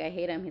know? Like I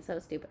hate him. He's so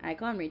stupid. I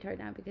call him retard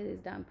now because he's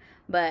dumb.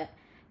 But,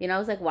 you know, I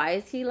was like, why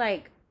is he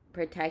like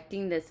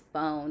protecting this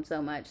phone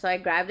so much? So I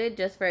grabbed it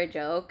just for a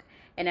joke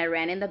and I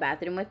ran in the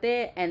bathroom with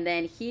it, and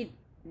then he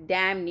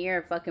damn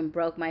near fucking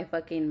broke my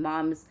fucking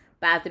mom's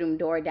bathroom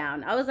door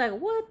down. I was like,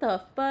 what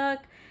the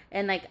fuck?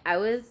 And like I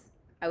was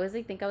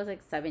like, think I was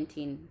like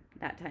 17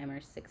 that time or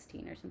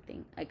 16 or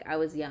something. Like I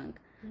was young.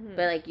 Mm-hmm.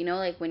 But like, you know,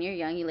 like when you're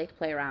young, you like to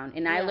play around.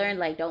 And I Yeah. learned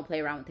like don't play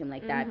around with him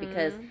like that Mhm.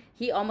 because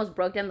he almost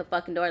broke down the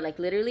fucking door. Like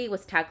literally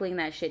was tackling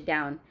that shit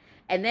down.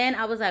 And then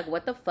I was like,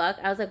 what the fuck?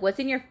 I was like, what's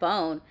in your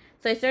phone?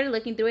 So I started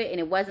looking through it and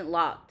it wasn't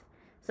locked.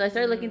 So I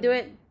started looking through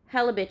it.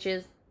 Hella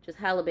bitches. Just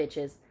hella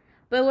bitches.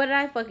 But what did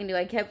I fucking do?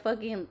 I kept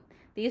fucking...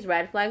 These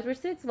red flags were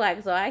Six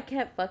Flags. So I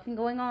kept fucking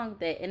going on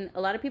with it. And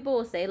a lot of people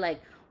will say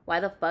like, why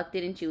the fuck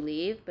didn't you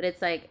leave? But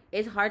it's like,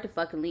 it's hard to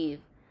fucking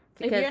leave.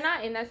 If you're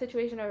not in that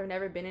situation or have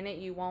never been in it,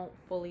 you won't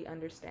fully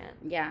understand.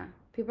 Yeah.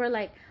 People are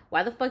like,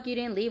 why the fuck you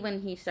didn't leave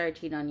when he started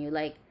cheating on you?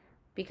 Like,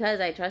 because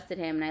I trusted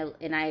him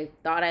and I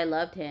thought I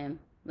loved him.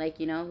 Like,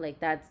 you know,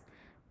 like that's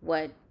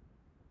what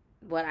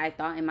I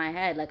thought in my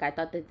head. Like I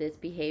thought that this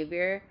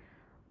behavior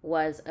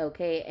was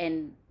okay,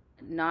 and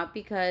not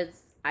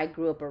because I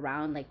grew up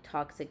around like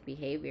toxic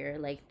behavior,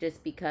 like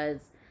just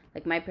because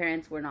like my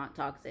parents were not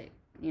toxic.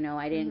 You know,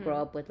 I didn't grow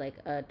up with like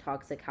a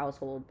toxic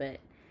household, but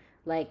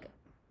like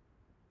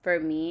for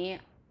me,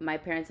 my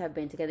parents have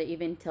been together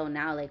even till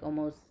now, like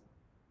almost,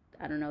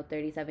 I don't know,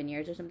 37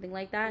 years or something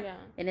like that. Yeah.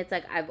 And it's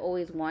like I've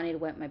always wanted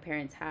what my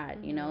parents had,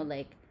 you know,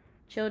 like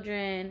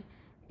children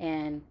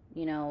and,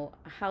 you know,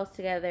 a house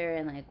together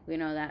and like, you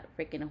know, that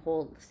freaking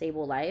whole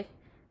stable life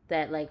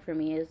that like for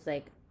me is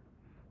like,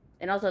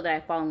 and also that I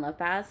fall in love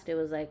fast. It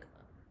was like,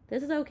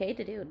 this is okay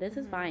to do. This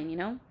is fine, you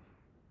know?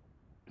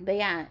 But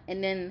yeah,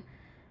 and then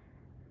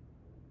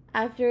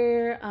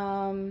after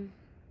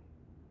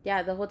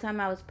yeah, the whole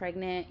time I was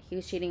pregnant, he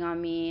was cheating on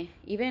me.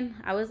 Even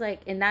I was like,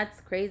 and that's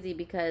crazy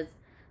because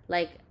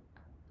like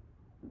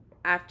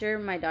after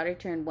my daughter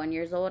turned 1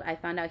 years old, I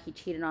found out he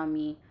cheated on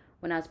me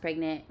when I was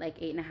pregnant, like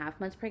 8.5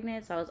 months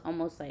pregnant. So I was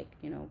almost like,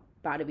 you know,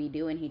 about to be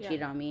due, and he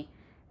cheated on me.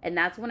 And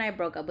that's when I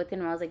broke up with him.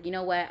 And I was like, you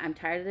know what? I'm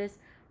tired of this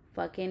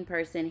fucking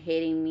person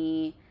hating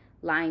me,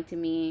 lying to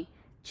me,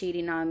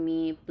 cheating on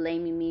me,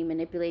 blaming me,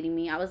 manipulating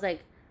me. I was like,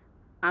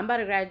 I'm about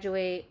to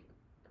graduate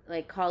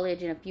like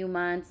college in a few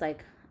months.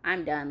 Like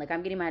I'm done. Like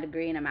I'm getting my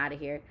degree and I'm out of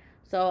here.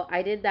 So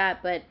I did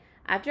that. But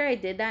after I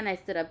did that and I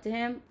stood up to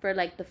him for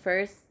like the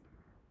first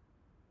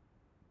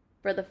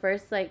for the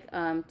first like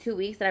 2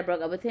 weeks that I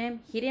broke up with him,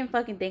 he didn't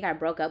fucking think I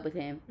broke up with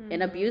him. Mm-hmm.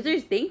 And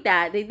abusers think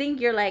that. They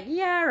think you're like,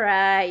 yeah,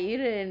 right, you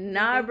did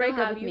not break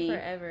up with me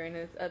forever, and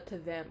it's up to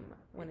them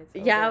when it's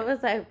over. Yeah, I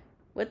was like,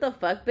 what the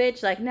fuck,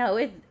 bitch? Like, no,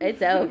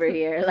 it's over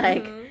here.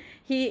 Like,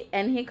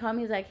 Mm-hmm. he called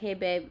me, he's like, hey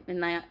babe,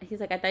 and he's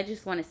like, I thought you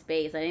just wanted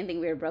space. I didn't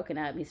think we were broken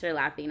up. He started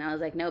laughing. I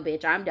was like, no,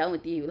 bitch, I'm done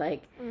with you.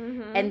 Like,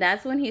 Mm-hmm. and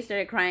that's when he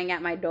started crying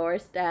at my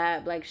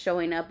doorstep, like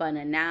showing up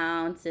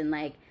unannounced and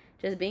like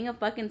just being a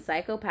fucking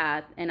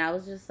psychopath. And I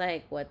was just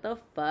like, what the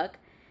fuck?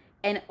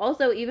 And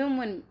also, even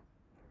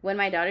when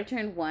my daughter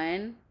turned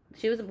 1,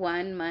 she was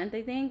 1 month,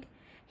 I think.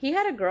 He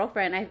had a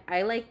girlfriend.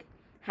 I like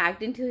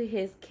hacked into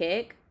his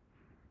Kick.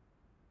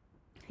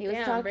 He was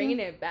talking, bringing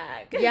it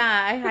back.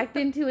 Yeah, I hacked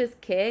into his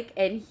Kick,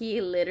 and he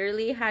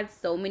literally had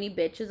so many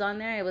bitches on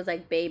there. It was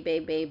like babe,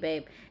 babe, babe,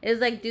 babe. It was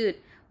like, dude,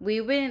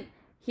 we went.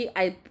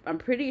 I'm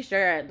pretty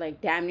sure, like,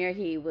 damn near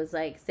he was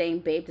like saying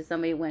babe to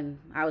somebody when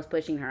I was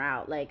pushing her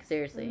out. Like,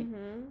 seriously,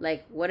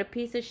 like, what a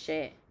piece of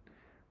shit.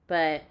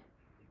 But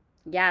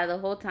yeah, the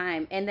whole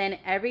time, and then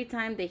every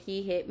time that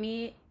he hit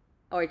me,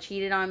 or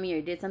cheated on me,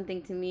 or did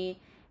something to me,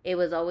 it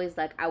was always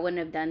like, I wouldn't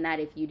have done that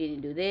if you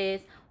didn't do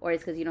this, or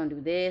it's because you don't do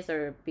this,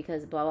 or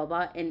because blah blah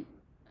blah. And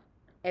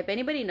if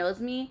anybody knows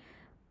me,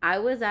 I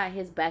was at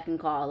his beck and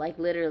call, like,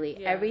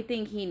 literally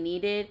everything he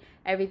needed,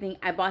 everything.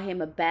 I bought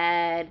him a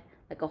bed,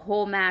 like a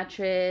whole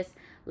mattress,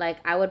 like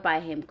I would buy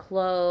him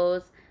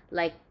clothes,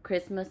 like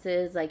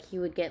Christmases, like he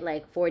would get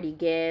like 40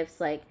 gifts,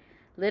 like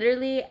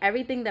literally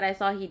everything that I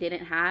saw he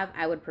didn't have,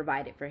 I would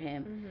provide it for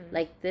him.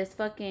 Like, this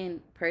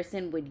fucking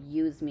person would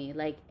use me,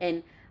 like,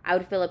 and I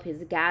would fill up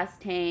his gas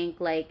tank,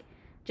 like,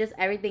 just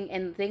everything.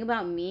 And the thing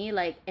about me,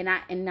 like,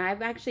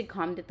 I've actually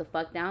calmed it the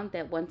fuck down,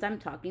 that once I'm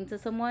talking to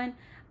someone,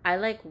 I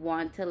like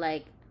want to,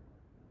 like,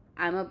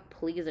 I'm a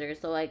pleaser,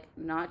 so like,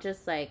 not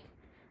just like,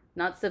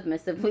 not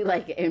submissively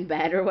like in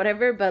bed or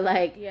whatever, but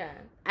like,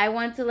 I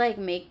want to like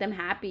make them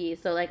happy.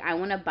 So like, I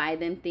want to buy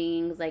them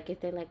things, like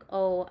if they're like,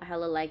 oh,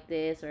 hella like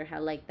this or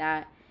hella like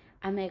that,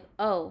 I'm like,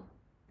 oh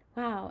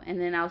wow. And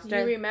then I'll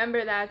start, you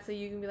remember that, so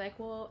you can be like,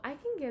 well, I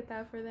can get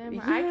that for them,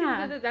 or I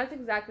can do that. That's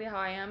exactly how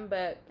I am.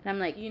 But I'm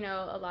like, you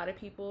know, a lot of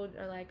people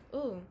are like,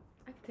 oh,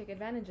 I can take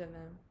advantage of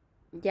them.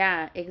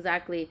 Yeah,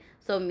 exactly.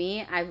 So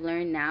me, I've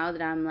learned now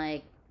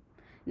that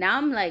now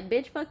I'm like,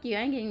 bitch, fuck you. I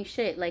ain't getting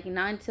shit. Like,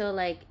 not until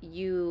like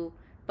you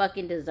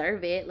fucking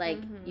deserve it. Like,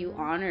 you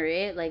honor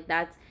it. Like,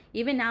 that's,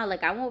 even now,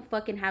 like, I won't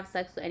fucking have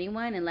sex with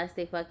anyone unless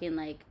they fucking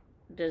like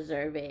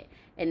deserve it.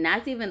 And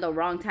that's even the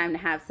wrong time to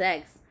have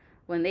sex,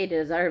 when they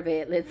deserve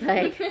it. It's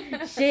like,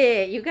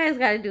 shit, you guys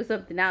got to do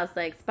something else.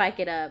 Like, spike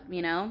it up,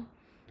 you know?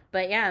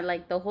 But yeah,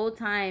 like the whole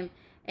time.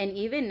 And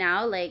even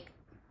now, like,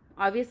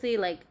 obviously,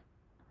 like,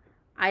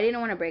 I didn't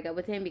want to break up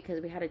with him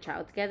because we had a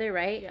child together,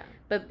 right? Yeah.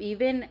 But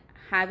even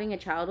having a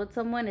child with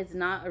someone is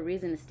not a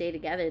reason to stay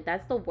together.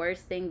 That's the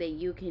worst thing that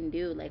you can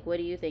do. Like, what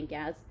do you think,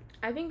 Yaz?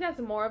 I think that's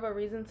more of a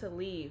reason to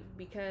leave,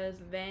 because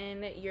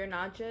then you're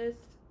not just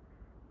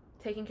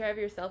taking care of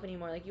yourself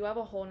anymore. Like, you have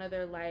a whole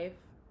nother life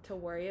to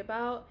worry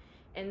about.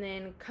 And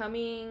then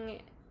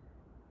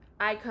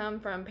I come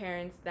from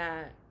parents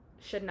that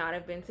should not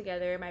have been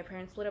together. My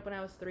parents split up when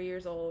I was 3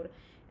 years old.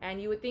 And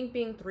you would think,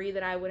 being 3,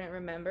 that I wouldn't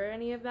remember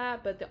any of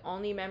that, but the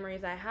only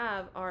memories I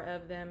have are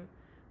of them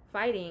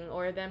fighting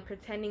or them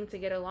pretending to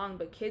get along.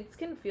 But kids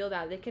can feel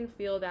that. They can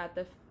feel that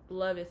the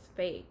love is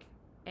fake,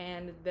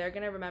 and they're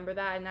going to remember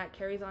that, and that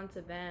carries on to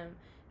them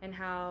and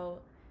how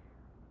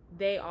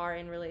they are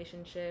in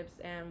relationships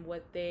and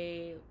what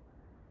they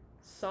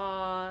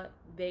saw.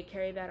 They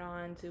carry that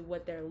on to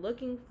what they're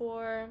looking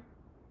for.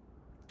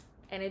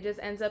 And it just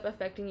ends up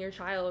affecting your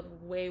child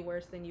way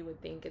worse than you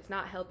would think. It's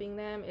not helping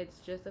them. It's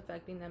just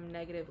affecting them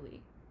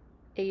negatively.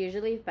 It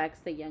usually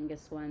affects the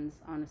youngest ones,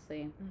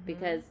 honestly.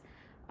 Because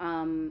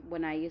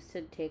when I used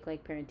to take,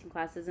 like, parenting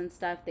classes and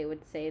stuff, they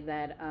would say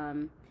that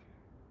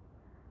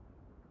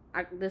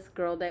this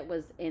girl that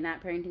was in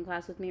that parenting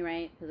class with me,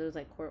 right? Because it was,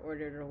 like, court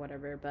ordered or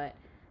whatever. But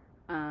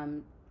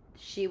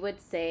she would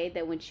say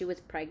that when she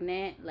was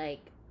pregnant,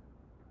 like,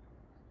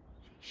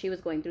 she was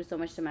going through so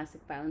much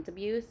domestic violence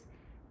abuse.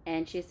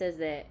 And she says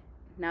that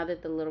now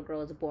that the little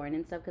girl is born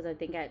and stuff, because I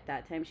think at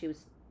that time she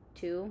was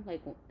 2,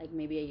 like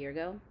maybe a year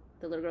ago,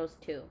 the little girl's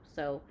 2.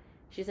 So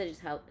she said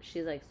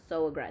she's like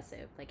so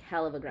aggressive, like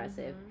hell of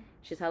aggressive.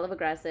 She's hell of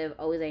aggressive,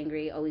 always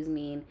angry, always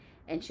mean.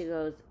 And she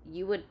goes,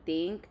 you would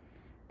think,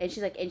 and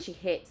she's like, and she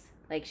hits,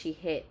 like she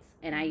hits.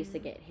 And I used to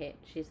get hit.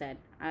 She said,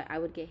 I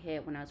would get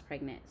hit when I was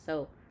pregnant.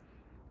 So,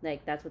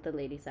 like, that's what the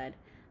lady said.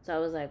 So I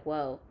was like,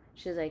 whoa.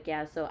 She's like,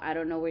 yeah, so I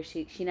don't know where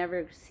she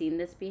never seen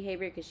this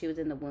behavior because she was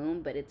in the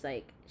womb, but it's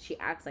like, she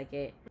acts like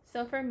it.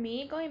 So for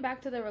me, going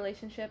back to the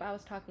relationship I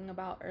was talking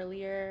about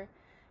earlier,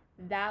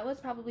 that was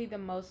probably the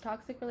most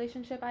toxic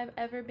relationship I've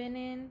ever been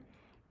in.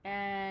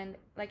 And,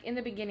 like, in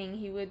the beginning,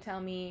 he would tell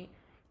me,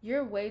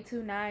 you're way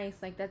too nice.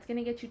 Like, that's going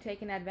to get you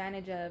taken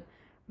advantage of.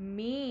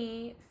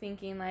 Me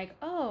thinking, like,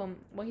 oh,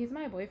 well, he's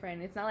my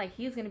boyfriend. It's not like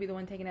he's going to be the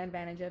one taking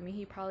advantage of me.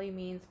 He probably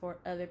means for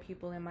other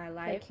people in my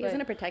life. Like, he's going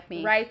to protect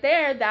me. Right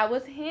there, that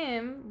was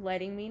him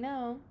letting me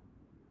know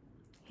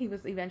he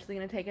was eventually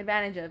going to take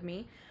advantage of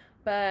me.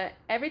 But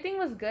everything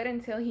was good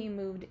until he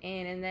moved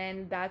in, and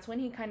then that's when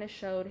he kind of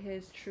showed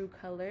his true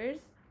colors.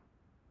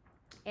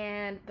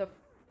 And the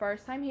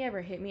first time he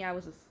ever hit me, I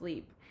was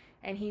asleep,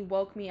 and he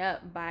woke me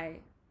up by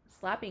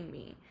slapping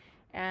me.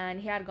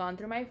 And he had gone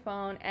through my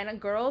phone, and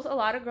a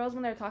lot of girls,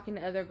 when they're talking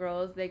to other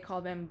girls, they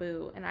call them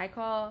boo, and I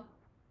call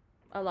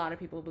a lot of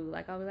people boo.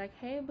 Like, I'll be like,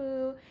 hey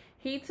boo.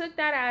 He took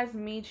that as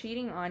me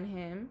cheating on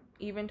him,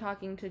 even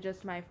talking to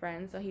just my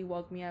friends. So he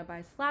woke me up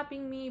by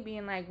slapping me,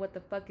 being like, what the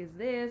fuck is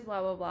this,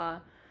 blah blah blah.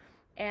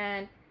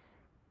 And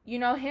you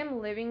know, him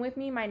living with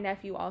me, my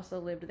nephew also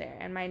lived there,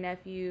 and my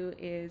nephew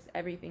is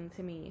everything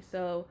to me.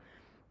 So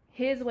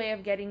his way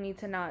of getting me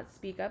to not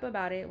speak up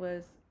about it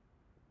was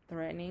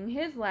threatening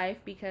his life,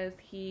 because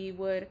he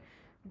would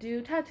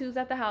do tattoos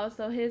at the house,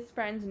 so his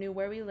friends knew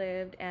where we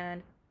lived.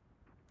 And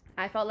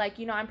I felt like,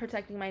 you know, I'm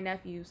protecting my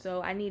nephew,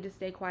 so I need to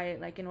stay quiet,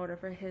 like, in order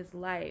for his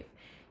life.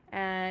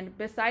 And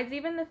besides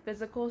even the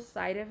physical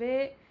side of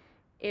it,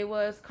 it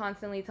was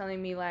constantly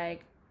telling me,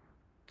 like,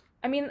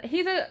 I mean,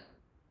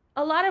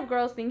 a lot of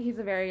girls think he's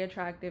a very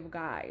attractive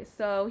guy.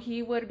 So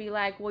he would be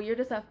like, well, you're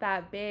just a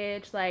fat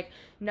bitch. Like,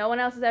 no one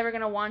else is ever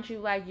going to want you.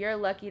 Like, you're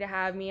lucky to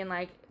have me. And,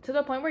 like, to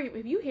the point where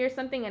if you hear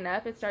something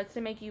enough, it starts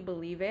to make you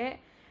believe it.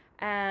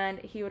 And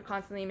he would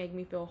constantly make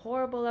me feel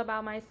horrible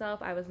about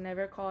myself. I was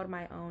never called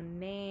my own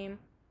name.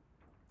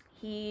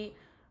 He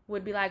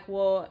would be like,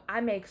 well,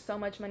 I make so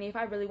much money. If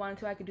I really wanted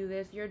to, I could do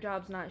this. Your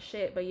job's not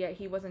shit. But yet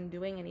he wasn't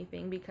doing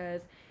anything,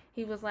 because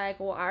he was like,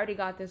 well, I already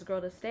got this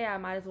girl to stay. I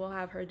might as well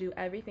have her do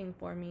everything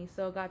for me.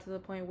 So it got to the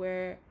point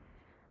where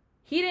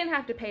he didn't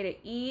have to pay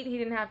to eat. He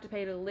didn't have to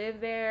pay to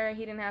live there.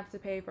 He didn't have to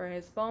pay for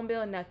his phone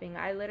bill, nothing.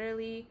 I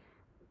literally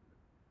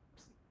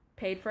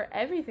paid for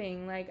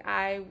everything. Like,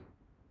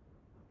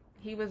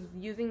 he was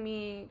using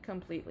me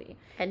completely.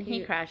 And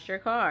he crashed your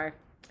car.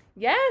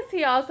 Yes,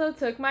 he also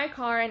took my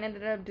car and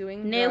ended up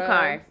doing new drugs.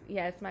 Car.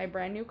 Yes, my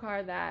brand new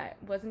car that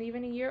wasn't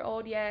even a year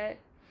old yet.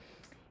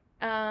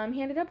 He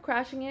ended up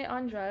crashing it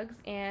on drugs,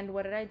 and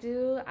what did I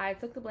do? I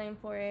took the blame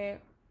for it.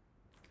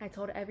 I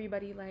told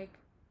everybody, like,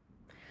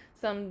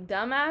 some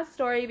dumbass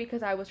story,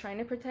 because I was trying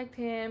to protect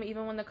him.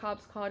 Even when the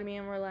cops called me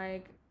and were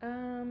like,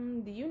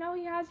 do you know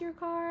he has your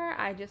car?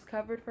 I just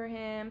covered for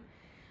him,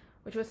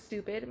 which was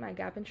stupid. My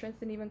Gap insurance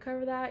didn't even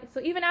cover that.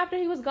 So even after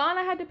he was gone,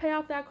 I had to pay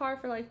off that car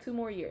for like 2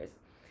 more years.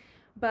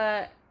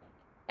 But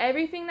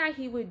everything that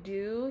he would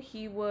do,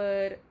 he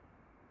would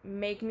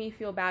make me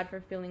feel bad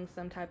for feeling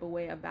some type of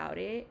way about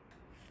it.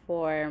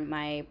 For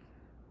my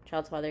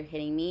child's father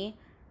hitting me,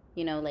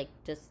 you know, like,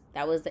 just,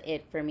 that was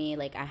it for me.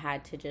 Like, I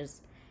had to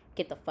just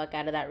get the fuck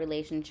out of that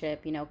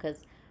relationship, you know,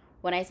 because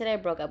when I said I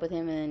broke up with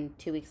him, and then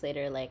 2 weeks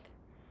later, like,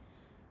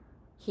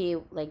 he,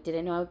 like,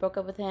 didn't know I broke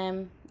up with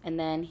him, and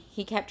then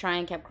he kept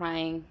trying, kept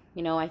crying,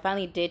 you know. I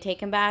finally did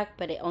take him back,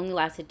 but it only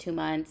lasted 2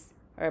 months,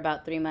 or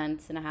about 3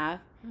 months and a half.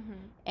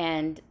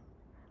 And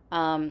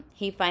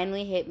he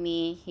finally hit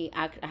me.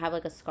 I have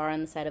like a scar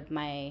on the side of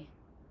my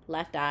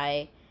left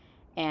eye,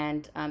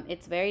 and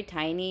it's very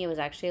tiny. It was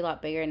actually a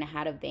lot bigger, and it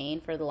had a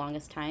vein for the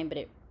longest time, but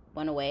it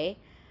went away.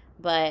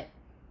 But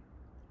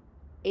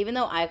even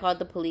though I called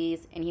the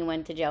police and he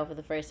went to jail for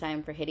the first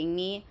time for hitting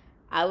me,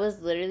 I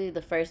was literally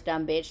the first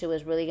dumb bitch who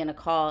was really gonna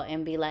call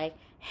and be like,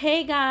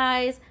 hey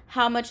guys,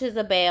 how much is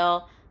the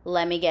bail?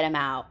 Let me get him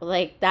out.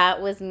 Like,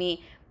 that was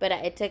me. But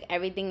it took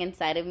everything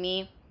inside of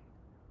me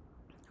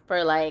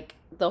for like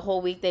the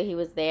whole week that he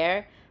was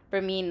there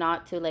for me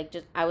not to, like,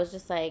 just, I was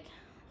just like,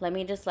 let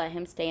me just let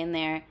him stay in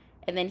there.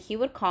 And then he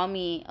would call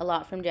me a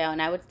lot from jail,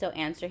 and I would still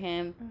answer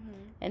him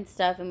and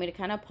stuff, and we'd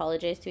kind of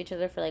apologize to each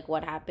other for like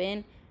what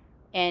happened.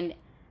 And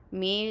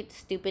me,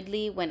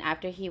 stupidly, when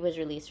after he was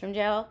released from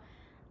jail,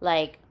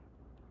 like,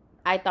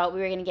 I thought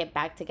we were gonna get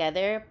back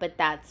together, but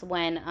that's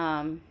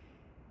when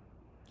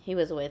he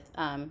was with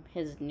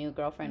his new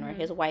girlfriend, or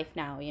his wife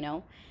now, you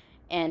know.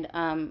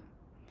 And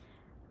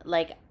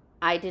like,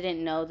 I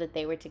didn't know that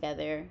they were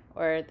together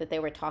or that they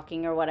were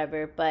talking or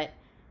whatever, but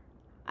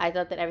I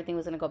thought that everything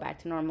was going to go back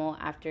to normal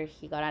after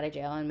he got out of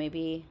jail, and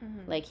maybe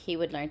like he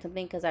would learn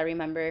something, because I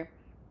remember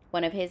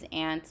one of his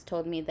aunts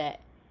told me that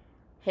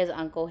his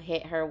uncle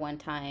hit her one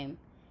time,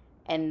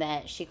 and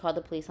that she called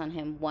the police on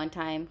him one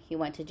time. He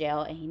went to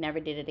jail, and he never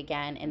did it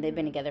again, and they've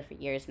been together for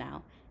years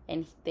now.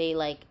 And they,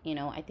 like, you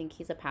know, I think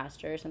he's a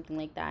pastor or something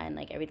like that, and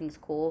like everything's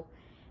cool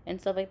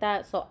and stuff like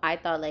that. So I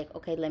thought, like,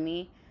 okay, let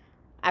me,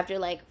 after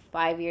like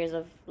 5 years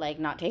of like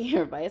not taking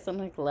her advice, I'm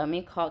like, let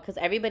me call, because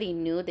everybody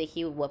knew that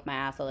he would whoop my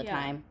ass all the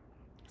time.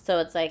 So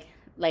it's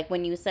like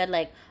when you said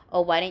like,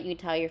 oh, why didn't you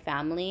tell your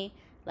family?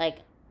 Like,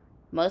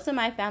 most of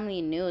my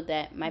family knew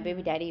that my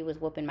baby daddy was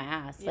whooping my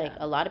ass. Like,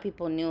 a lot of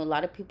people knew. A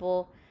lot of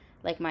people,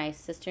 like my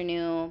sister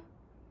knew,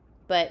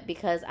 but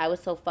because I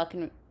was so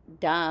fucking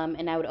dumb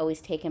and I would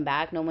always take him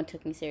back, no one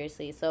took me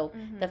seriously. So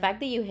the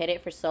fact that you hid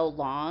it for so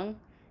long,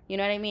 you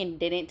know what I mean,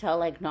 didn't tell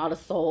like not a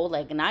soul,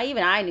 like not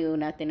even I knew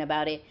nothing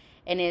about it.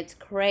 And it's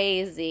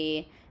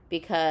crazy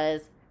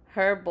because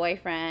her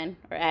boyfriend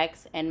or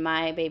ex and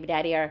my baby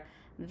daddy are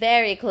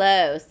very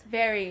close.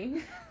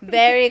 Very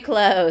Very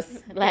close.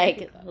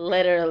 Like,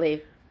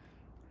 literally.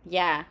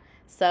 Yeah.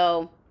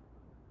 So,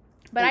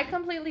 But I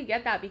completely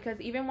get that, because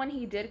even when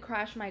he did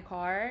crash my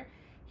car,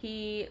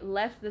 he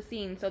left the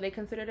scene. So they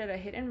considered it a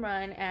hit and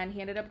run, and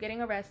he ended up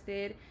getting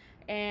arrested.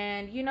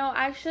 And,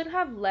 I should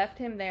have left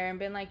him there and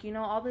been like,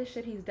 all this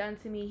shit he's done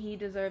to me, he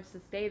deserves to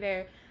stay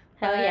there.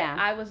 hell But yeah.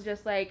 I was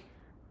just like,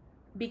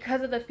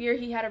 because of the fear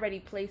he had already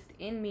placed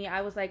in me,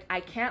 I was like, I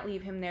can't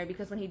leave him there,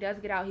 because when he does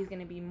get out, he's going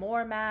to be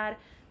more mad.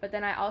 But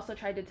then I also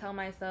tried to tell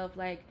myself,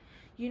 like,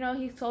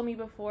 he's told me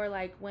before,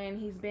 like, when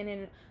he's been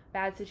in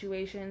bad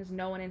situations,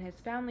 no one in his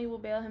family will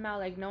bail him out.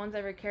 Like, no one's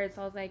ever cared.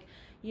 So I was like,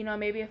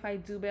 maybe if I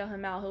do bail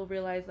him out, he'll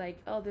realize, like,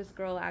 oh, this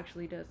girl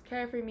actually does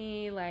care for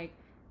me. Like,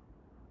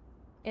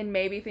 and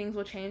maybe things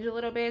will change a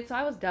little bit. So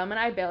I was dumb and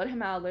I bailed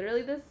him out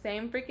literally the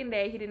same freaking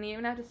day. He didn't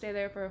even have to stay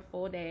there for a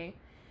full day.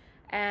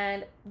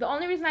 And the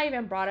only reason I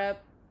even brought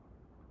up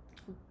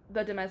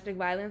the domestic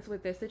violence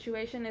with this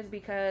situation is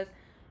because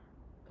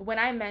when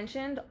I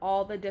mentioned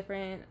all the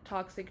different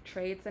toxic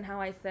traits and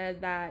how I said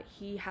that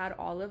he had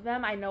all of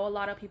them, I know a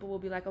lot of people will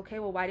be like, okay,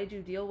 well, why did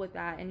you deal with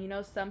that?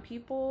 And some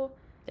people,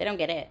 they don't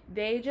get it.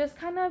 They just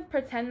kind of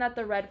pretend that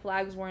the red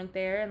flags weren't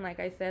there. And like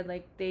I said,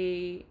 like,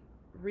 they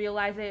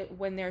realize it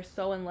when they're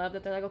so in love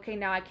that they're like, okay,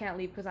 now I can't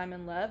leave because I'm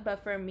in love.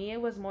 But for me,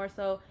 it was more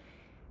so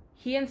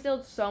he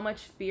instilled so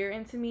much fear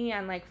into me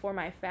and like for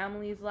my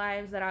family's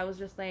lives that I was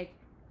just like,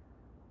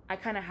 I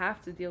kind of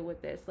have to deal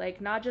with this.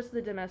 Like, not just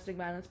the domestic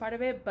violence part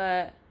of it,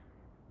 but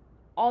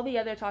all the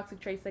other toxic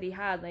traits that he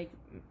had, like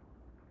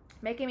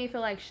making me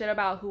feel like shit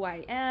about who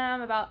I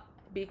am, about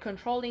be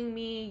controlling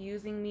me,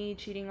 using me,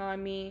 cheating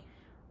on me,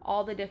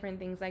 all the different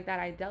things like that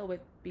I dealt with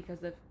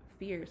because of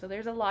fear. So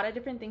there's a lot of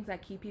different things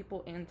that keep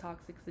people in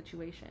toxic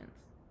situations.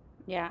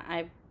 Yeah,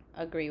 I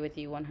agree with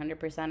you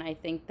 100%. I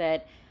think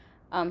that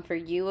for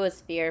you, it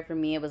was fear. For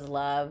me, it was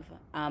love.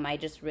 I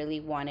just really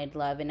wanted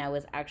love, and I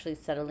was actually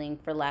settling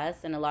for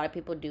less. And a lot of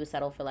people do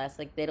settle for less.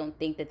 Like, they don't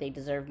think that they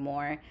deserve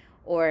more.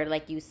 Or,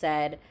 like you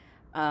said,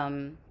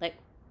 like,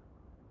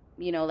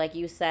 like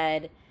you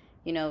said,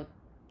 you know,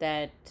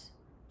 that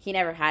he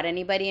never had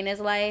anybody in his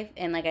life.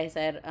 And like I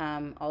said,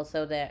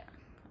 also that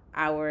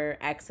our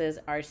exes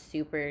are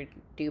super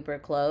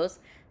duper close.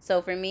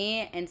 So for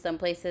me, in some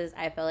places,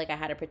 I felt like I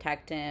had to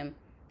protect him.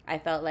 I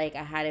felt like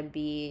I had to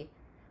be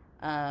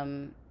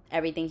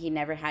everything he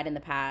never had in the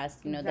past,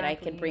 that I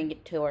could bring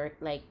it to, or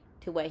like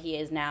to what he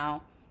is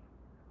now.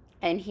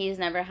 And he's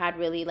never had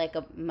really like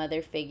a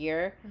mother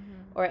figure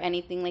or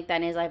anything like that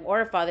in his life,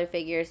 or a father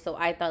figure. So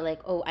I thought like,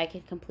 oh, I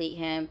could complete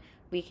him.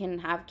 We can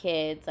have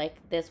kids. Like,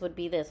 this would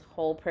be this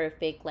whole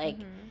perfect like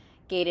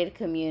gated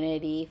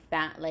community,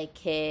 fat like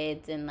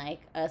kids, and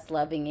like us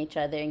loving each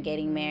other and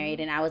getting married.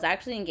 And I was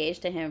actually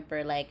engaged to him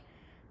for like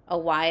a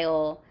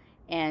while,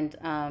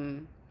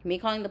 and me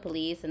calling the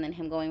police and then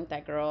him going with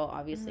that girl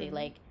obviously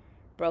like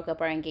broke up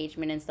our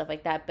engagement and stuff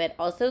like that. But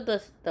also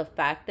the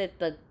fact that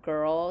the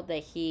girl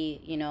that he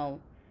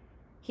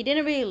he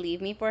didn't really leave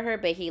me for her,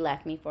 but he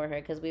left me for her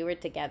because we were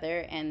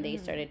together and they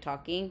started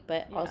talking.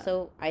 But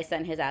also I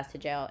sent his ass to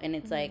jail. And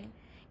it's like,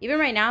 even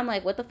right now I'm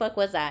like, what the fuck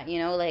was that?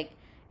 Like,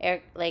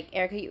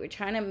 Erica, you were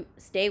trying to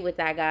stay with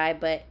that guy,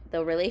 but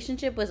the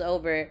relationship was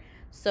over.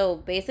 So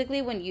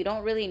basically, when you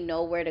don't really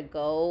know where to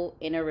go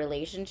in a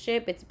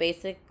relationship, it's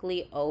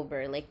basically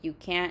over. Like, you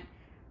can't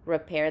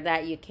repair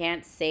that. You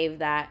can't save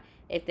that.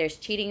 If there's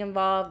cheating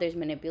involved, there's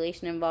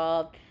manipulation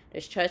involved,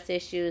 there's trust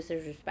issues,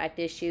 there's respect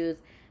issues,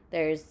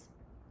 there's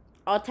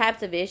all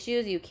types of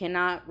issues. You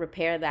cannot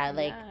repair that.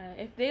 Like,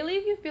 if they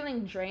leave you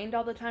feeling drained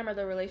all the time, or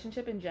the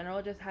relationship in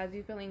general just has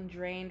you feeling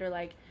drained, or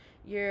like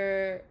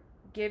you're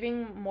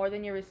giving more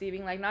than you're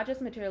receiving, like not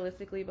just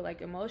materialistically but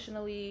like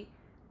emotionally,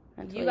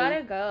 you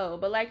gotta go.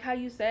 But like how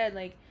you said,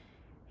 like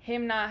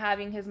him not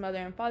having his mother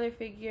and father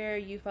figure,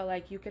 you felt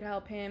like you could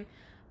help him.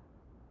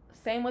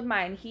 Same with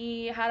mine.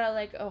 He had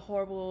a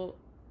horrible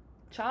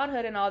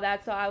childhood and all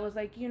that, so I was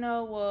like,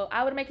 well,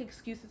 I would make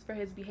excuses for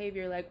his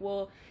behavior, like,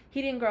 well,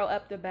 he didn't grow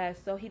up the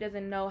best, so he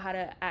doesn't know how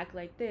to act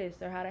like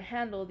this or how to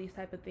handle these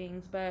type of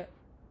things. But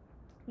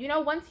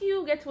once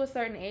you get to a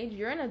certain age,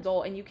 you're an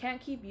adult, and you can't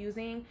keep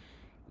using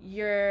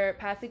your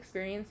past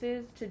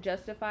experiences to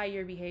justify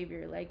your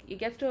behavior. Like, it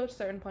gets to a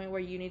certain point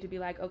where you need to be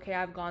like, okay,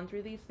 I've gone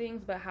through these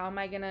things, but how am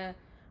I gonna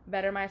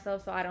better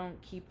myself so I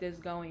don't keep this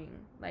going,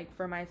 like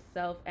for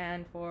myself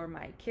and for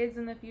my kids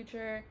in the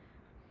future?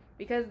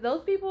 Because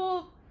those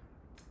people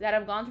that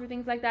have gone through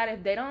things like that,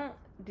 if they don't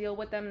deal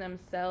with them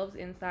themselves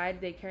inside,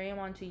 they carry them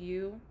onto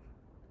you,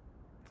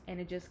 and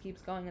it just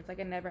keeps going. It's like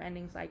a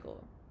never-ending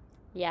cycle.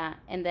 Yeah,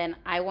 and then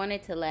I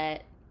wanted to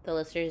let the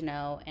listeners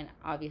know, and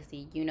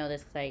obviously you know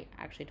this because I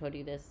actually told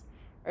you this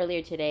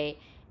earlier today,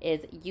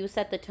 is you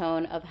set the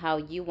tone of how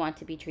you want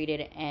to be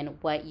treated and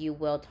what you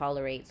will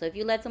tolerate. So if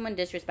you let someone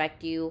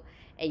disrespect you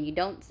and you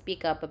don't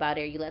speak up about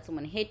it, or you let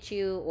someone hit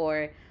you,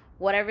 or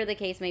whatever the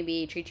case may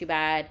be, treat you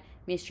bad,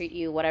 mistreat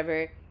you,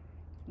 whatever,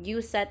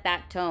 you set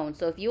that tone.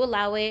 So if you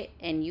allow it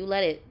and you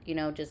let it,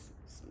 just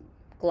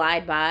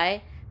glide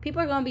by, people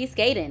are going to be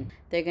skating.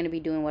 They're going to be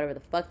doing whatever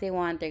the fuck they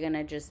want. They're going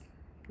to just,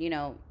 you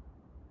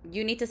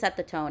need to set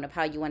the tone of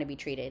how you want to be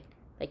treated.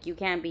 Like, you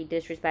can't be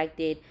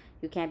disrespected.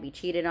 You can't be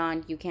cheated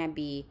on. You can't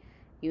be,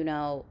 you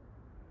know,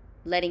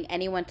 letting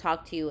anyone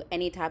talk to you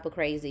any type of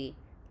crazy.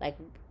 Like,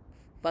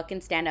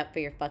 fucking stand up for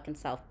your fucking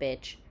self,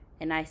 bitch.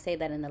 And I say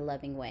that in a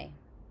loving way.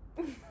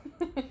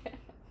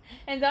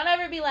 And don't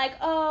ever be like,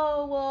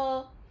 oh,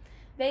 well,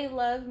 they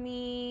love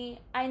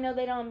me. I know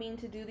they don't mean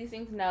to do these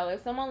things. No,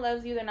 if someone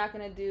loves you, they're not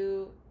going to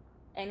do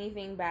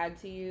anything bad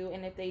to you.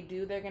 And if they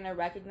do, they're going to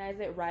recognize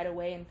it right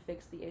away and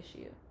fix the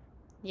issue.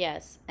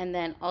 Yes. And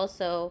then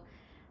also,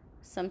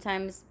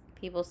 sometimes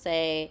people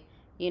say,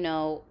 you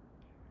know,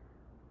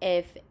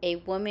 if a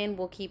woman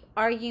will keep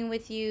arguing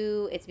with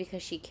you, it's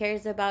because she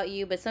cares about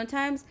you. But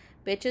sometimes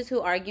bitches who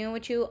arguing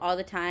with you all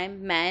the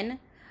time, men,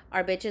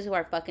 are bitches who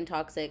are fucking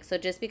toxic. So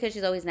just because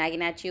she's always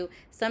nagging at you,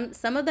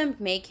 some of them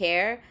may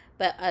care,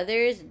 but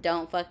others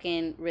don't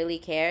fucking really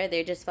care.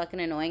 They're just fucking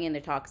annoying and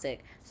they're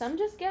toxic. Some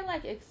just get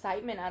like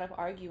excitement out of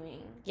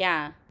arguing.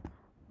 Yeah.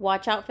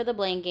 Watch out for the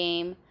blame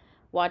game.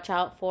 Watch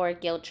out for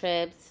guilt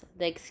trips,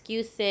 the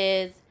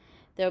excuses.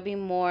 There'll be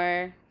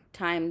more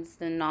times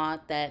than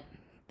not that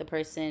the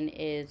person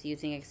is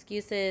using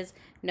excuses,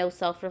 no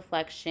self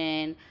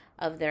reflection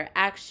of their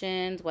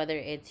actions, whether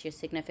it's your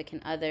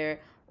significant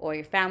other or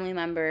your family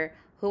member,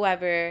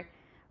 whoever.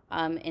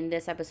 In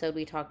this episode,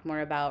 we talked more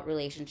about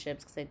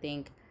relationships because I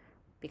think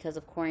because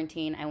of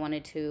quarantine, I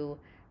wanted to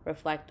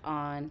reflect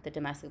on the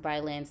domestic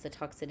violence, the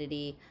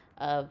toxicity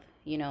of,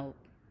 you know,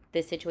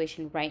 this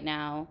situation right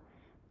now,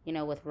 you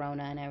know, with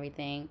Rona and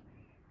everything.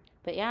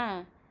 But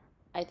yeah,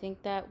 I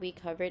think that we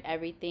covered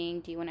everything.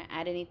 Do you want to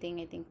add anything?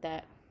 I think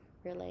that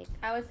we're like.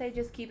 I would say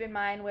just keep in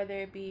mind whether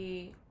it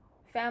be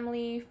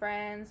family,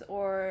 friends,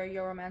 or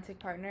your romantic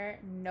partner,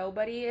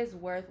 nobody is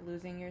worth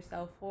losing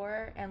yourself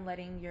for and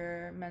letting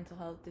your mental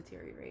health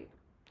deteriorate.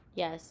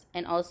 Yes.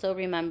 And also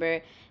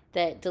remember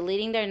that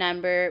deleting their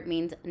number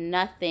means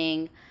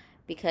nothing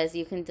because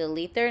you can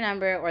delete their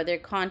number or their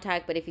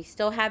contact. But if you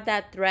still have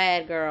that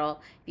thread,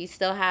 girl, if you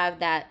still have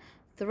that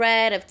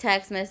thread of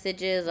text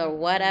messages or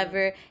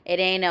whatever, it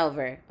ain't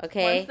over.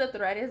 Okay? Once the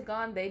thread is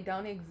gone, they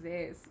don't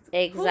exist.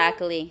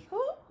 Exactly. Who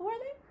are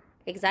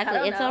they?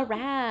 Exactly. It's a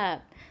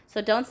wrap.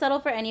 So don't settle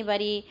for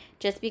anybody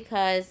just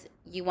because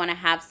you want to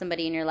have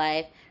somebody in your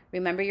life.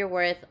 Remember your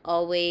worth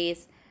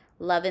always.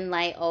 Love and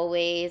light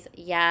always.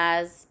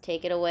 Yaz,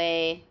 take it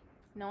away.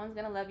 No one's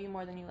going to love you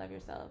more than you love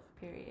yourself,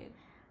 period.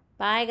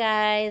 Bye,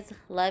 guys.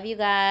 Love you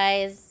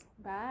guys.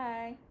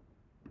 Bye.